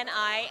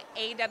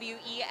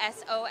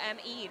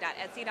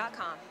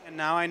DaniAwesome.etsy.com. And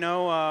now I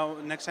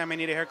know next time I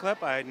need a hair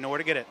clip, I know where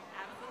to get it.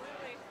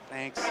 Absolutely.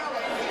 Thanks. The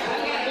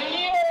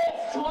year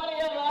is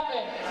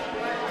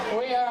 2011.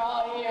 We are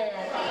all here.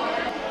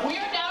 We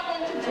are now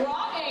going to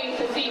draw names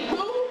to see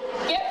who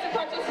gets to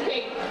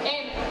participate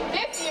in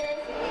this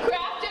year's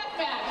Craft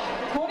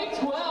Deathmatch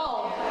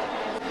 2012.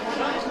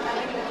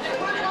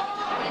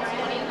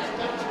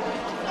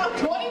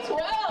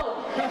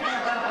 2012!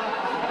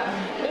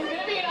 It's going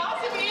to be an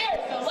awesome year,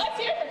 so let's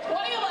hear it for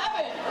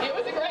 2011. It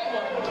was a great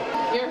one.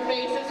 Your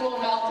faces will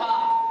melt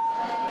off.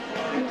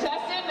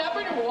 Contestant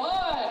number 1.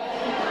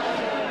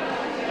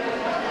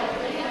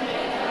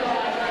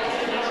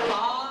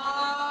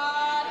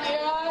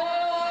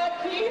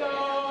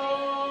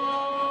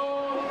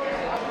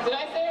 Did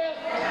I say it?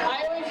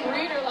 I always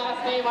read her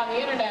last name on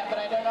the internet, but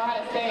I don't know how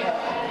to say it.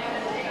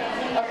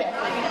 Okay.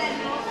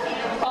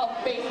 It's called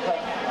Facebook.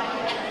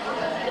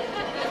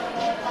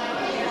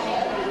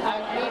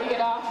 I need to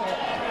get off it.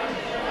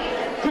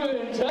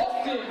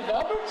 Contestant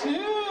number 2,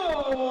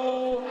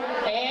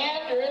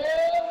 Andrew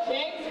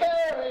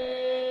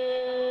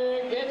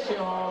Kingsbury. Get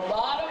your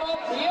bottom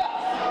up here.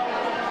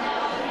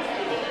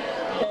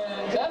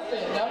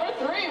 Contestant number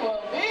 3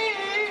 will be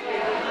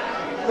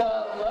the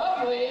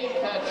lovely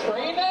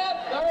Katrina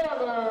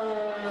Thurber.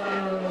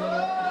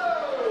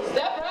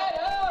 Step right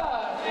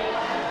up.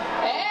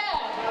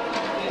 And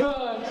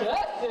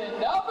contestant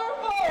number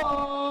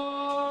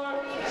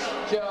 4,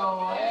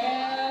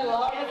 Joanne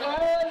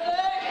Lavender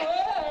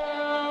Ziegler.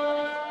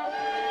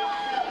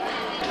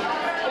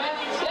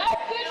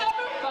 Contestant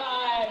number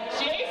 5,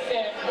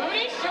 Jason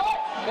Booty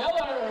Shorts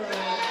Miller.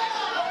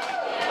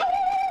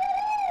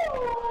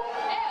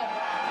 And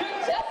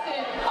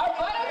contestant, our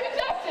final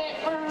contestant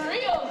for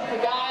reals,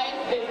 guys,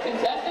 is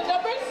contestant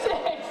number 6,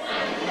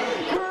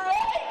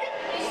 Greg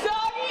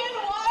Soggy and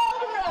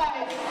Wild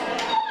Rice.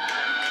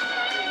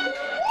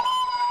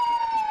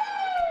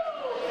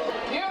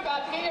 You're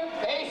about to get your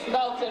face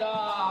melted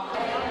off.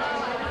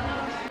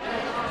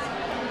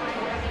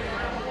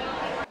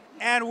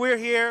 And we're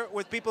here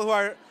with people who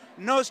are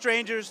no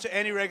strangers to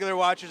any regular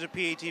watchers of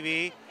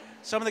PATV.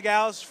 Some of the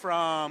gals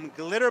from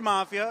Glitter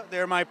Mafia.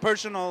 They're my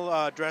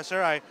personal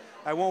dresser. I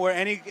won't wear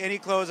any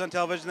clothes on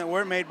television that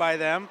weren't made by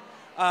them.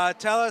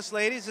 Tell us,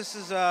 ladies, this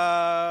is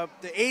the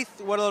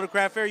 8th What a Load of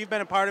Craft Fair. You've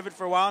been a part of it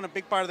for a while and a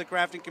big part of the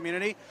crafting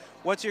community.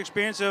 What's your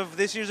experience of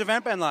this year's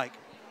event been like?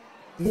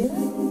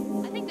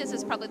 I think this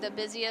is probably the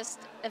busiest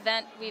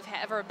event we've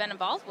ever been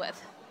involved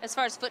with. As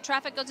far as foot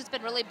traffic goes, it's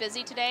been really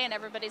busy today and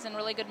everybody's in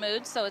really good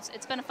mood, so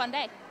it's been a fun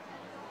day.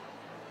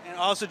 And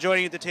also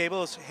joining at the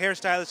table is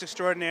hairstylist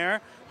extraordinaire.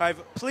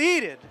 I've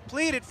pleaded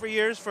for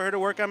years for her to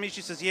work on me.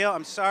 She says, Yale,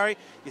 I'm sorry,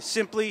 you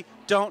simply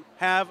don't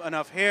have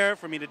enough hair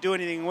for me to do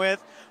anything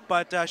with.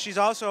 But she's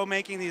also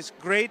making these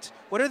great,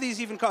 what are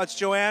these even called? It's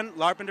Joanne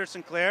Larpenter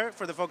Sinclair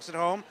for the folks at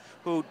home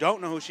who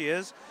don't know who she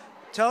is.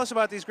 Tell us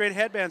about these great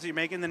headbands that you're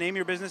making. The name of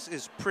your business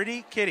is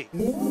Pretty Kitty.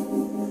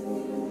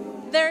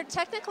 They're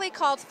technically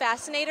called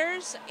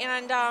fascinators,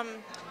 and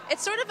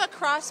it's sort of a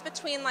cross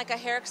between like a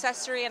hair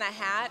accessory and a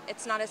hat.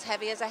 It's not as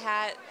heavy as a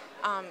hat.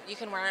 You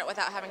can wear it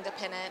without having to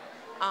pin it.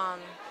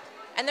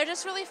 And they're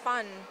just really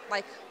fun.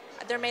 Like,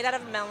 they're made out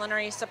of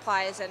millinery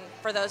supplies, and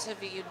for those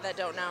of you that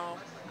don't know,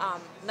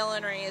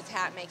 millinery is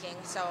hat making.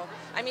 So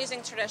I'm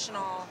using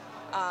traditional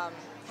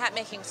hat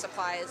making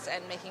supplies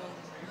and making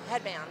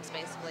headbands,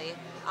 basically.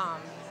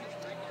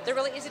 They're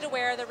really easy to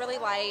wear, they're really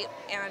light,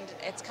 and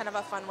it's kind of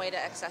a fun way to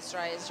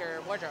accessorize your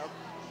wardrobe.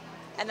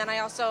 And then I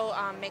also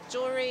make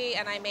jewelry,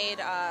 and I made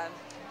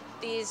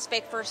these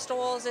fake fur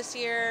stoles this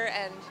year,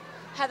 and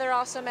Heather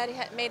also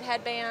made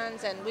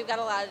headbands, and we've got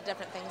a lot of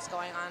different things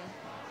going on.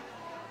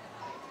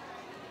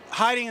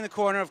 Hiding in the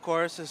corner, of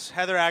course, is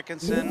Heather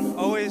Atkinson,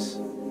 always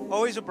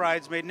a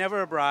bridesmaid,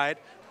 never a bride.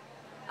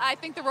 I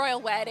think the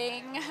royal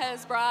wedding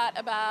has brought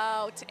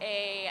about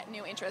a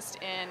new interest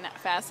in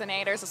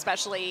fascinators,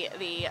 especially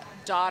the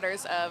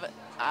daughters of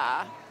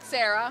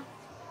Sarah,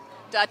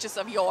 Duchess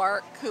of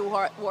York, who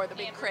wore the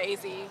big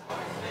crazy.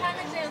 Kind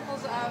of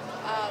examples of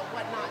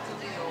what not to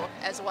do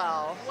as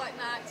well. What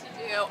not to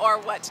do, or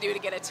what to do to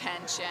get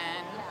attention.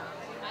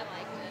 I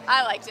liked it.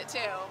 I liked it too.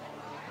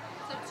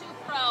 So 2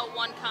 pro,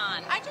 1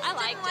 con. I just didn't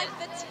like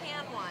the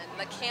tan one.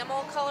 The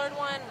camel colored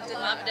one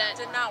Loved it.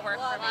 Did not work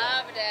for me.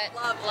 Loved it.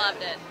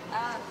 Loved it.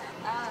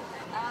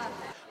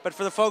 But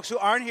for the folks who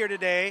aren't here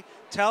today,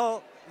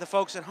 tell the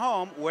folks at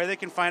home where they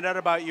can find out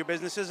about your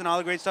businesses and all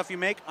the great stuff you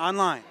make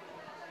online.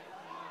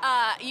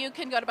 You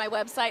can go to my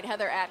website,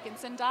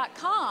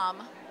 heatheratkinson.com.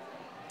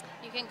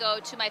 You can go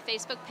to my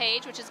Facebook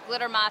page, which is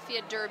Glitter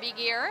Mafia Derby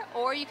Gear,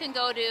 or you can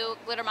go to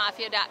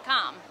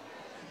glittermafia.com.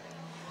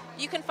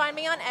 You can find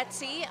me on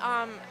Etsy,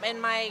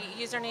 and my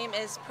username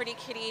is Pretty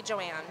Kitty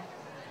Joanne.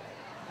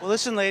 Well,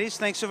 listen, ladies,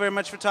 thanks so very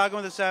much for talking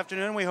with us this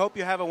afternoon. We hope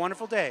you have a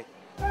wonderful day.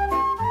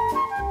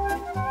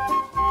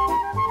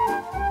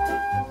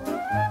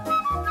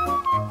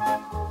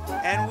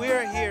 And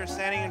we're here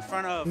standing in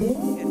front of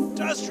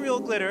Industrial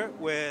Glitter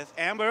with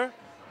Amber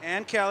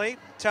and Kelly.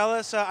 Tell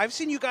us, I've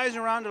seen you guys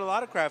around at a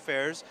lot of craft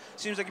fairs.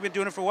 Seems like you've been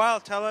doing it for a while.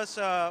 Tell us,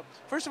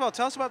 first of all,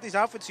 tell us about these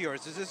outfits of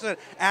yours. Is this an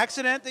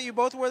accident that you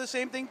both wore the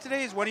same thing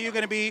today? Is one of you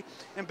going to be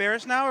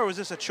embarrassed now, or was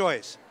this a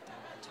choice?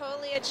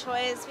 Totally a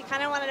choice. We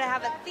kind of wanted to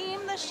have a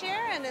theme this year,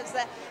 and it's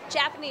a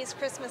Japanese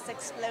Christmas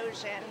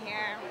explosion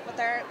here with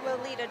our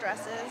Lolita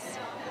dresses.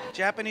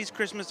 Japanese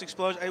Christmas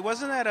Explosion.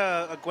 Wasn't that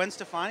a Gwen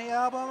Stefani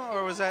album,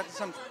 or was that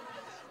some?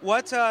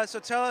 What? So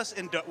tell us,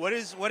 what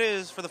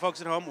is for the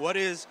folks at home? What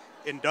is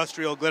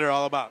Industrial Glitter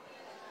all about?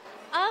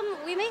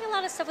 We make a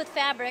lot of stuff with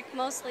fabric,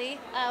 mostly.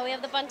 We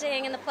have the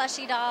bunting and the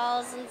plushie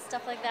dolls and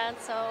stuff like that.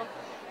 So,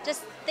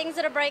 just things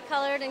that are bright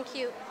colored and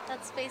cute.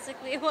 That's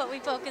basically what we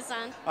focus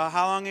on.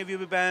 How long have you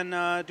been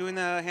doing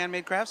the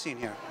handmade craft scene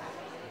here?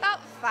 About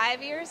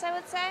 5 years, I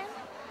would say.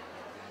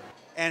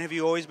 And have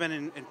you always been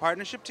in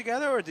partnership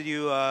together, or did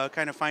you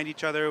kind of find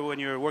each other when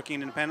you were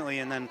working independently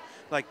and then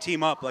like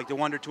team up like the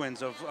Wonder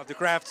Twins of the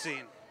craft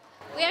scene?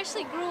 We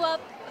actually grew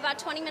up about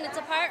 20 minutes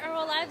apart our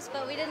whole lives,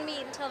 but we didn't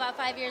meet until about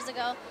 5 years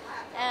ago.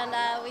 And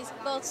we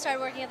both started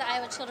working at the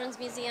Iowa Children's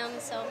Museum,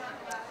 so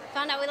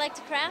found out we liked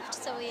to craft,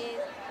 so we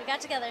got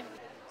together.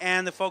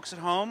 And the folks at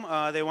home,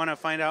 they want to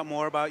find out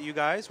more about you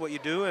guys, what you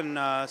do, and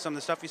some of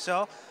the stuff you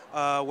sell.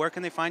 Where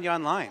can they find you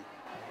online?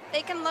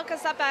 They can look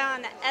us up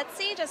on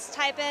Etsy. Just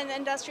type in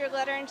Industrial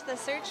Glitter into the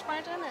search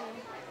margin, and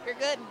you're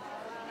good.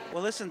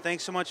 Well, listen,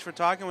 thanks so much for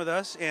talking with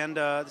us and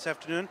this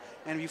afternoon.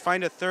 And if you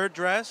find a third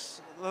dress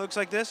that looks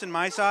like this in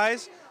my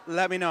size,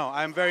 let me know.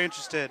 I'm very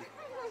interested.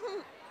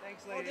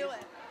 Thanks, ladies. We'll do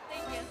it.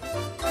 Thank you.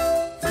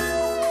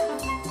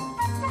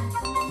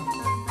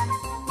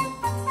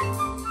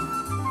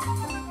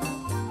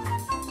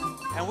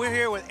 And we're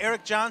here with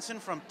Eric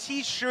Johnson from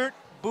T-Shirt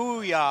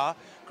Booyah.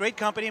 Great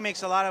company,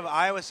 makes a lot of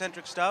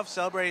Iowa-centric stuff,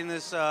 celebrating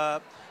this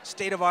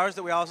state of ours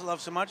that we also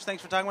love so much.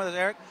 Thanks for talking with us,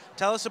 Eric.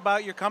 Tell us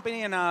about your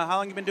company and how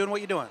long you've been doing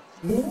what you're doing.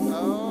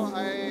 Oh,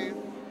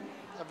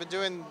 I've been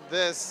doing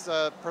this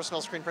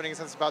personal screen printing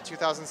since about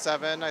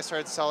 2007. I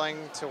started selling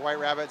to White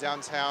Rabbit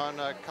downtown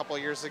a couple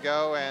years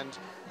ago and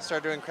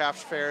started doing craft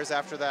fairs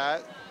after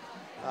that.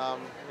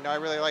 I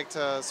really like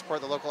to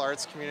support the local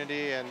arts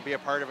community and be a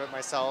part of it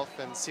myself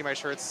and see my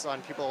shirts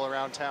on people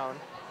around town.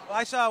 Well,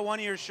 I saw one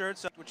of your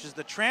shirts, which is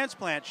the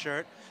transplant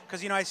shirt,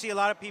 because, I see a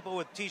lot of people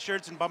with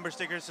T-shirts and bumper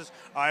stickers that says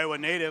Iowa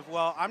native.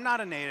 Well, I'm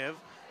not a native.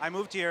 I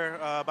moved here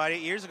about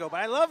 8 years ago, but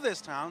I love this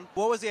town.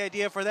 What was the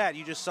idea for that?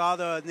 You just saw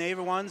the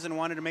native ones and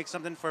wanted to make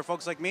something for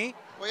folks like me?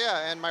 Well,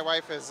 yeah, and my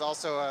wife is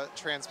also a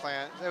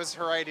transplant. It was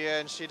her idea,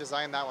 and she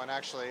designed that one,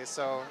 actually,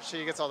 so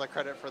she gets all the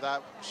credit for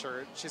that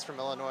shirt. She's from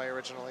Illinois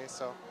originally,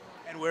 so.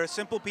 And we're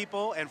simple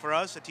people, and for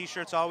us, a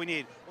T-shirt's all we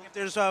need. If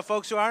there's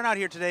folks who aren't out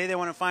here today, they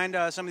want to find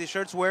some of these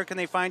shirts, where can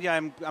they find you?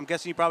 I'm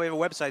guessing you probably have a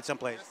website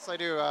someplace. Yes, I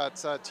do.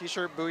 It's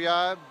T-Shirt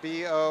Booyah,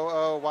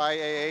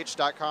 BOOYAH.com,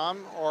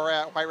 or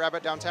at White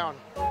Rabbit downtown.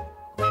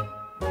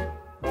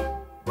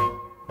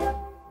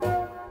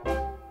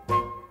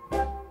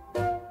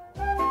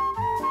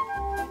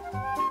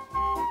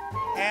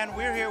 And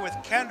we're here with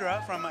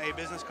Kendra from a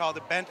business called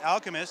The Bent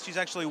Alchemist. She's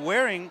actually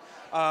wearing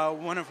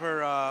one of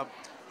her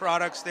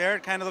products there.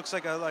 It kind of looks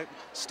like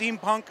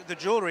steampunk, the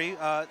jewelry.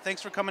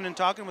 Thanks for coming and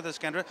talking with us,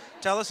 Kendra.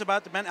 Tell us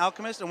about The Bent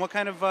Alchemist and what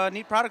kind of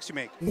neat products you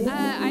make.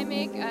 I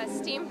make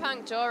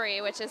steampunk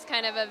jewelry, which is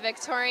kind of a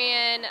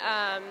Victorian,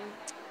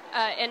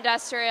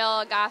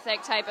 industrial,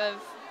 gothic type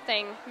of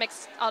thing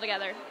mixed all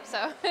together.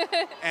 So.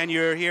 And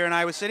you're here in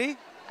Iowa City?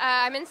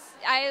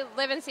 I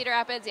live in Cedar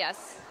Rapids,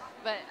 yes,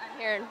 but I'm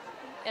here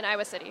in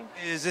Iowa City.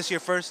 Is this your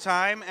first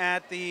time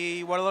at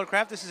the What a Load of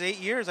Craft? This is 8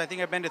 years. I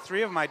think I've been to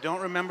 3 of them. I don't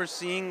remember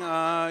seeing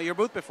your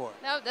booth before.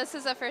 No, this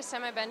is the first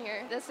time I've been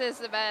here. This is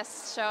the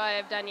best show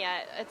I've done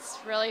yet. It's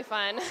really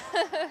fun.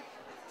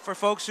 For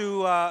folks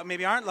who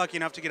maybe aren't lucky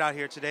enough to get out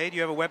here today, do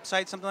you have a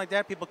website, something like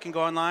that? People can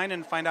go online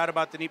and find out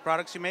about the neat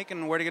products you make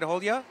and where to get a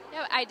hold of you?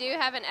 Yeah, I do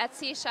have an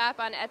Etsy shop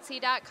on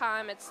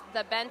Etsy.com. It's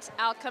The Bent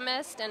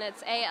Alchemist, and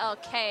it's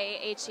ALKHEMIST.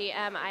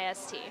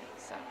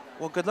 So.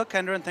 Well, good luck,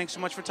 Kendra, and thanks so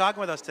much for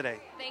talking with us today.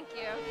 Thank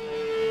you.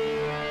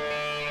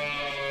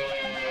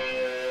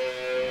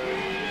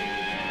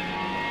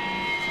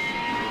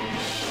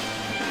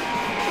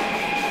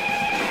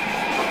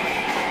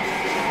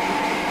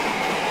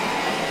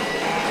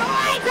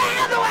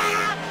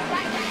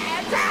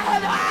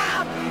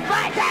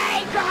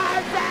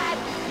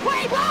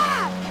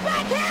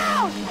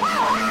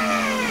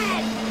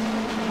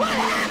 What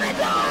happened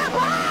to our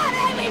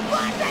party? We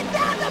put the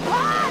the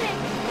party.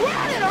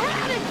 Round and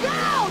around it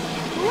goes.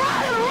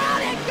 Round and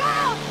around it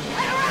goes.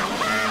 And around,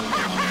 round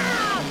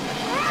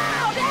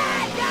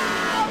it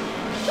goes.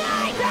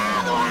 Straight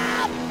down the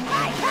world. I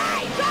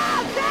can't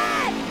stop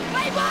that.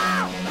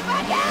 People,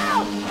 fuck you.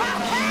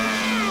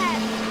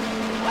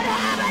 What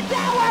happened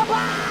to our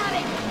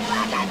body?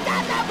 Like I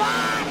said, the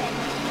body.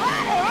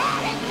 Round and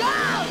around it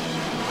goes.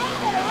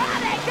 Round and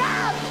around it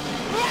goes.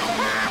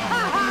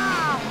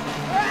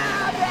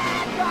 Round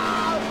it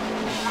goes.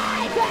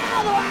 Straight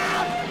down the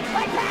world. I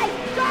can't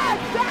stop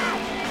that.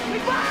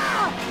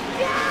 People,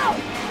 you.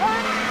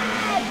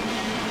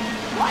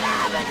 What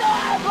happened to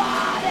our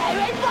body?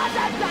 We must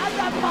have done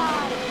the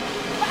party.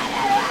 Round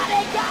and around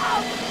it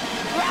goes.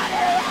 Round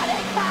and around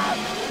it goes.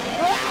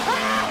 Round it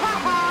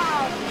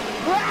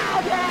goes. Round and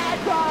around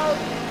it goes.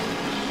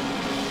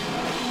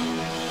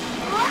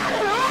 Round and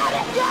around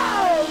it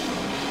goes.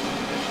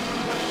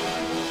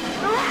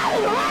 Round and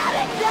around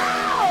it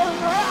goes.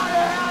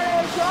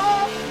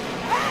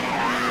 Round and around it goes. Round and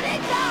around it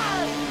goes.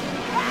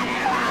 Round and around it goes. Round and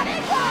around it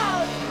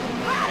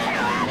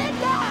goes.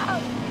 Round and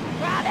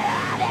around it goes.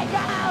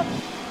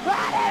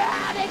 Round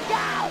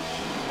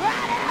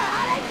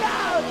and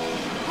around it goes.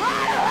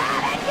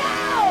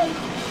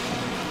 Round and around it goes. Round and around it goes.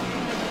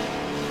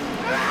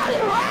 Round and around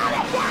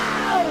it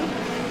goes. Round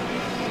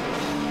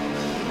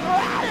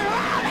and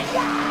around it goes. Round and around it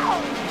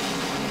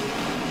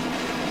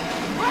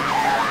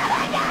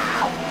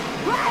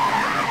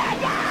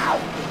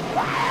goes.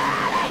 Round and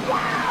around it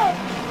goes.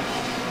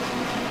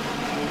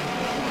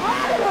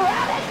 Round and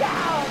around it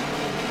goes.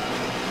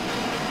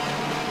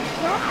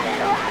 Round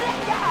and around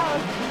it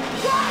goes.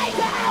 Straight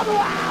down the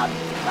world.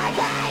 Like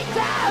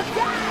angels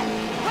dead.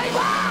 We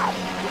want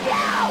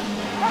you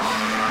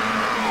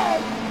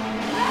ahead.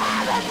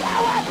 Never do a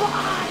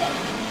party.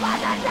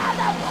 But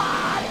another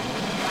party.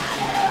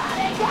 Round and around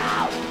it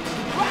goes.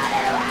 Round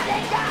and around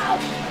it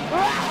goes.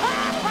 Round and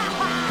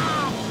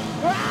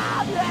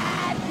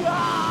goes.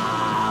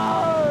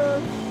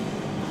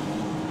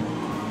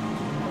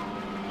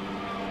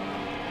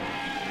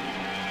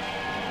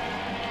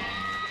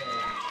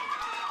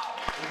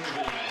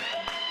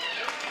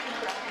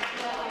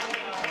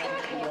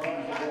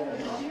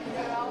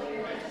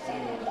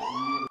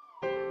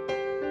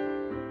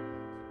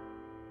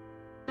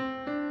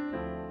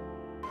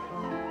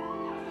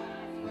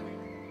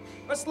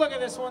 Let's look at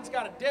this one's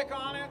got a dick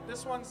on it.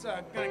 This one's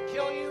gonna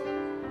kill you.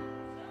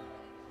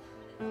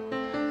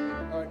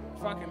 Or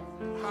fucking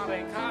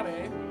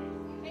Habe.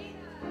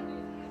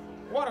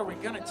 What are we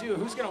gonna do?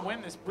 Who's gonna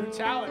win this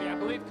brutality? I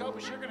believe,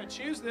 Kopish, you're gonna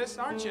choose this,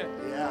 aren't you?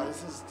 Yeah,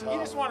 this is tough. You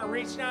just want to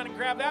reach down and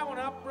grab that one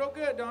up real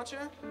good, don't you?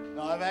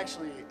 No, I've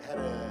actually had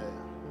a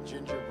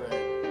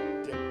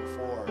gingerbread dick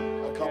before.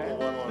 A couple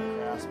one-load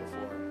crafts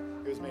before.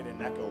 It was made of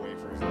Necco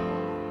wafers. A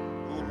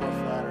little more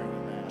flattering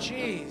than that.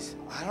 Jeez.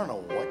 I don't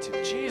know what to do.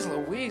 Jeez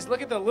Louise,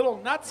 look at the little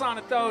nuts on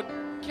it though.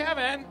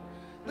 Kevin,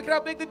 look at how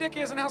big the dick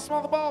is and how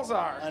small the balls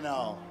are. I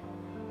know.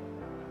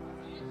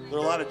 There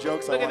are a lot of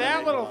jokes I Look at want to that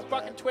make little about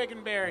fucking twig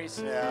and berries.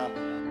 Yeah.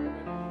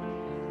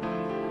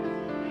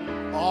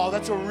 Oh,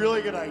 that's a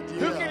really good idea.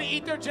 Who can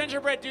eat their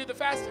gingerbread dude the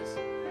fastest?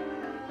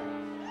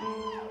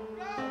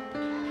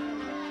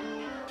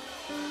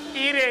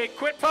 Eat it.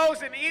 Quit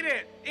posing. Eat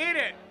it. Eat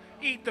it.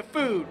 Eat the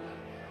food.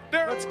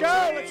 Let's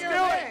go. Let's do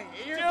it.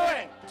 Do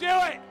it. Do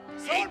it.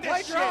 Someone Eat play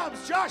this drums.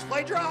 shit. Josh,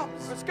 play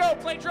drums. Let's go.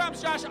 Play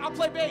drums, Josh. I'll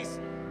play bass.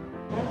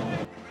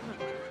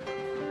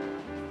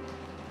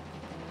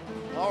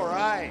 All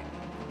right.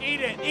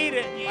 Eat it. Eat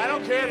it. Eat I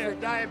don't it, care eat if you're it.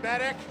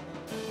 diabetic,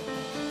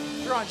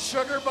 if you're on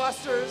sugar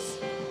busters,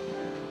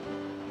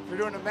 if you're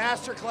doing a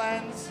master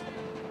cleanse.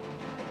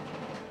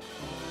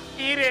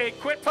 Eat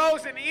it. Quit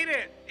posing. Eat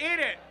it. Eat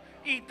it.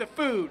 Eat the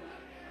food.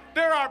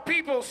 There are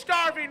people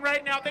starving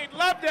right now. They'd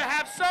love to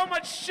have so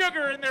much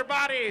sugar in their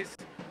bodies,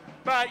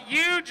 but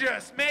you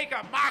just make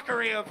a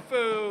mockery of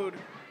food.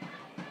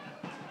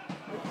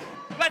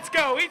 Let's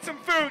go. Eat some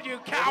food, you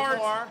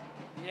cowards.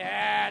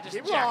 Yeah, just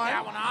Keep jack going.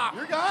 that one off.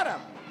 You got him.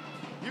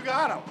 You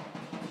got him.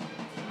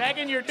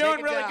 Megan, you're Take doing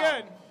it really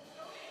down. good.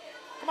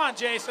 Come on,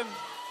 Jason.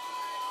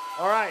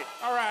 All right.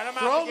 All right, I'm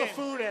Throw out the the game.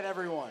 food at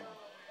everyone.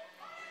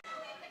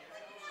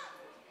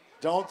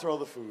 Don't throw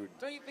the food.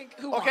 Don't you think?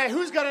 Who Okay, wants?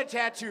 who's got a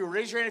tattoo?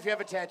 Raise your hand if you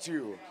have a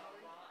tattoo.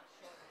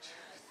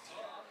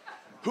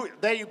 Who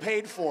that you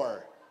paid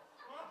for?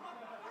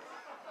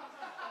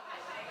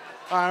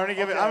 All right, I'm gonna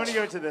give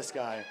it to this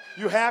guy.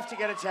 You have to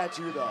get a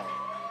tattoo though.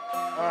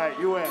 All right,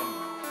 you win.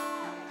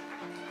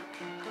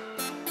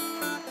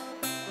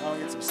 I'm gonna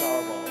get some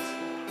sour balls.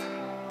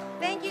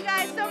 Thank you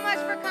guys so much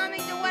for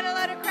coming to What a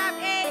Load of Crap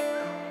 8.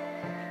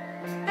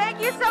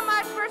 Thank you so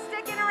much for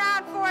sticking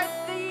around for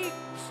the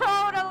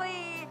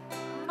totally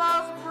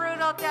most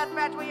brutal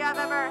deathmatch we have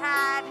ever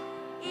had.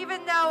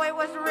 Even though it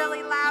was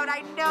really loud,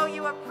 I know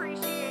you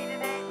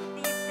appreciated it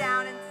deep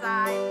down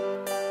inside.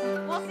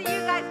 We'll see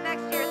you guys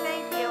next year.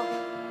 Thank you.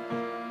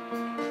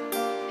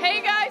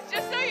 Hey guys,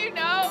 just so you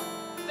know,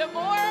 the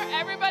more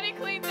everybody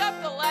cleans up,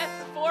 the less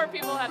 4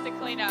 people have to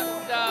clean up.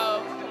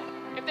 So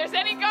if there's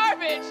any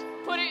garbage,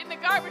 put it in the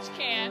garbage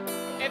can.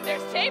 If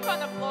there's tape on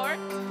the floor,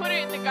 put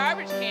it in the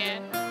garbage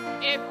can.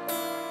 If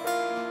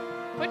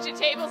Put your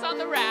tables on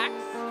the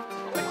racks.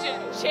 Put your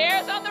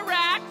chairs on the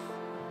racks.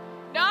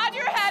 Nod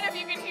your head if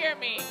you can hear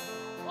me.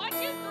 1, 2,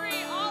 3,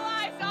 all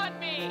eyes on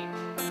me.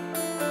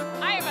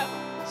 I am a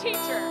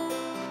teacher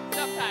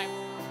sometimes,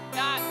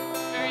 not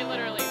very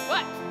literally,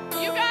 but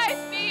you guys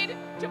need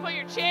to put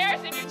your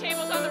chairs and your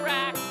tables on the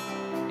racks,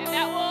 and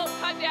that will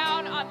cut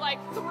down on like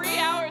 3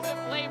 hours of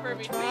labor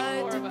between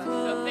 4 of us.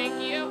 So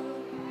thank you.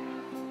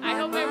 I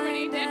hope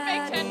everybody did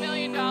make $10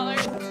 million.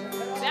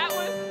 That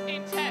was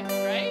intense,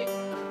 right?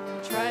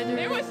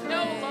 There was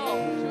no lull.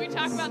 Should we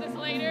talk about this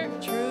later?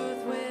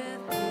 Truth with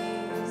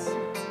peace.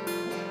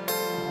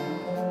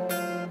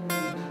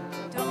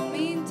 Don't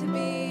mean to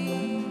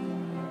be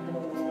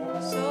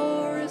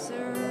so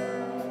reserved.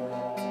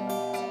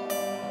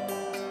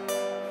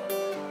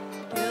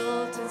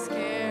 Guilt and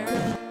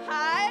scare.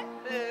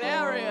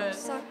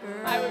 Hilarious.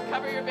 I would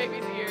cover your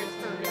baby's ears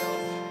for